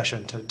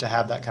discretion to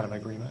have that kind of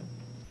agreement?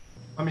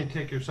 Let me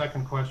take your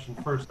second question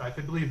first. I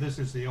believe this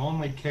is the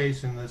only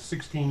case in the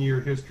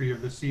 16-year history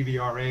of the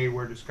CVRA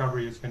where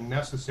discovery has been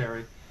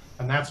necessary.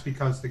 And that's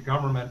because the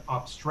government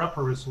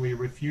obstreperously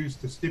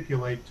refused to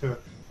stipulate to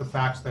the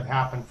facts that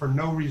happened for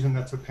no reason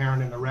that's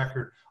apparent in the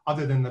record,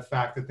 other than the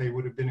fact that they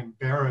would have been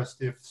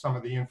embarrassed if some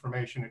of the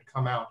information had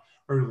come out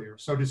earlier.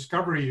 So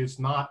discovery is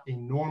not a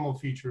normal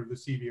feature of the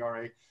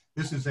CVRA.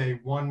 This is a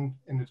once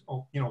in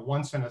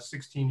a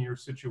 16-year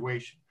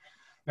situation.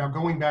 Now,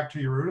 going back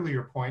to your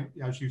earlier point,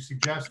 as you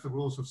suggest, the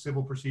rules of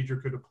civil procedure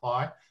could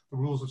apply. The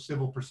rules of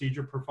civil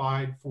procedure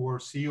provide for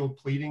sealed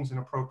pleadings in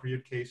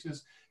appropriate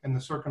cases, and the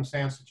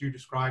circumstance that you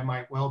described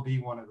might well be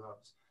one of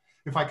those.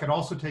 If I could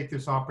also take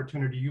this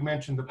opportunity, you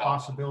mentioned the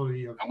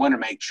possibility of... I want to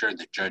make sure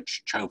that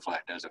Judge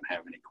Choflat doesn't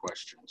have any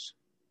questions.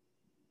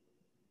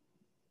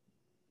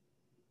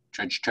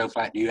 Judge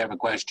Choflat, do you have a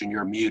question?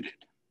 You're muted.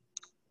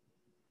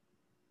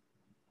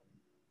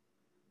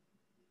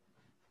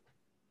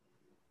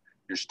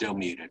 You're still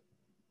muted.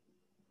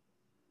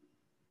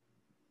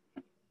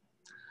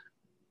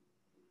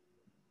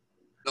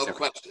 No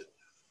question.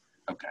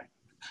 Okay.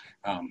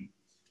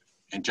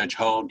 And Judge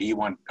Hull, do you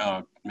want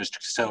Mr.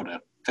 Cassell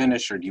to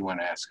finish, or do you want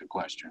to ask a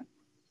question?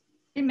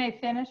 He may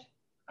finish.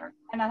 All right.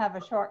 And I have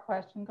a short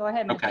question. Go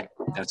ahead, Mr. Okay,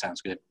 Cassell. that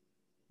sounds good.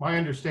 My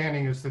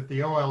understanding is that the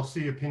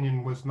OLC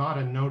opinion was not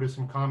a notice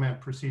and comment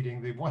proceeding.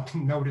 The one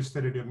notice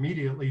that it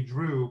immediately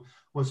drew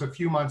was a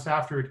few months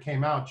after it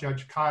came out,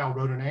 Judge Kyle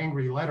wrote an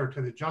angry letter to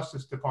the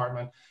Justice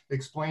Department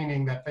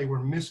explaining that they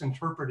were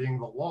misinterpreting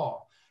the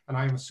law. And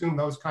I assume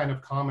those kind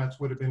of comments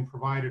would have been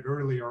provided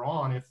earlier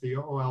on if the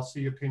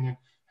OLC opinion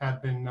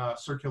had been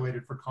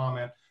circulated for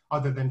comment,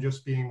 other than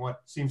just being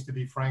what seems to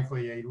be,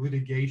 frankly, a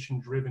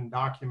litigation-driven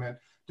document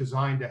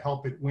designed to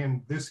help it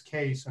win this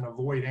case and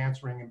avoid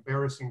answering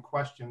embarrassing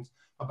questions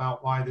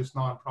about why this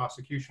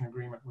non-prosecution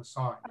agreement was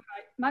signed.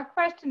 My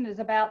question is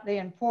about the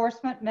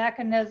enforcement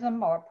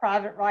mechanism or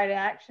private right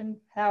action,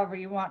 however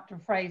you want to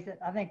phrase it.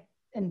 I think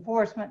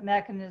enforcement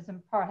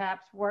mechanism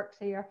perhaps works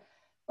here.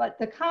 But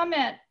the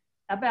comment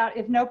about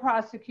if no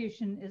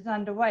prosecution is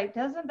underway,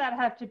 doesn't that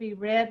have to be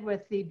read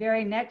with the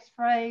very next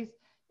phrase?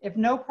 If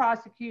no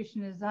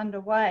prosecution is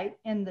underway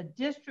in the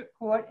district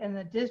court in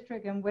the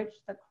district in which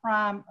the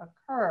crime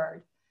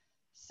occurred.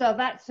 So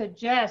that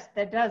suggests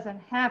that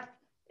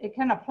it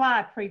can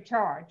apply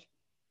pre-charge.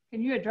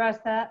 Can you address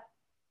that?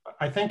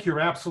 I think you're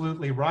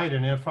absolutely right.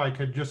 And if I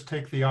could just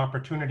take the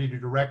opportunity to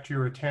direct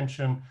your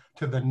attention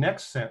to the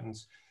next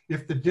sentence.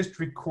 If the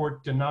district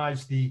court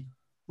denies the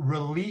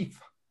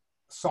relief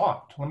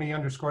sought, let me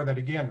underscore that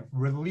again,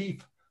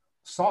 relief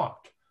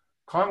sought.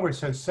 Congress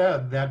has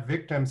said that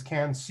victims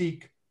can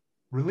seek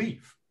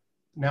relief.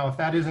 Now, if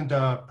that isn't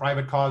a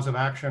private cause of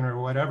action or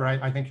whatever,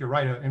 I think you're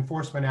right.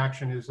 Enforcement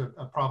action is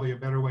probably a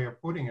better way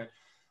of putting it.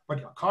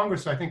 But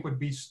Congress, I think, would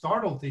be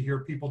startled to hear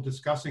people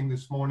discussing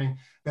this morning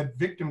that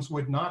victims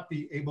would not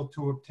be able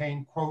to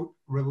obtain, quote,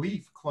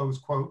 relief, close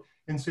quote,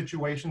 in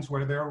situations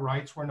where their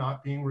rights were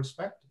not being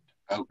respected.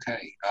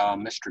 Okay,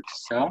 Mr.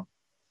 Cassell,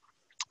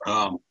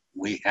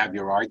 we have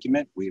your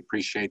argument. We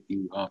appreciate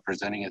you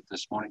presenting it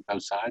this morning,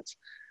 both sides.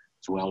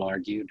 It's well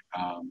argued.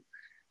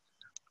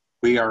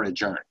 We are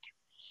adjourned.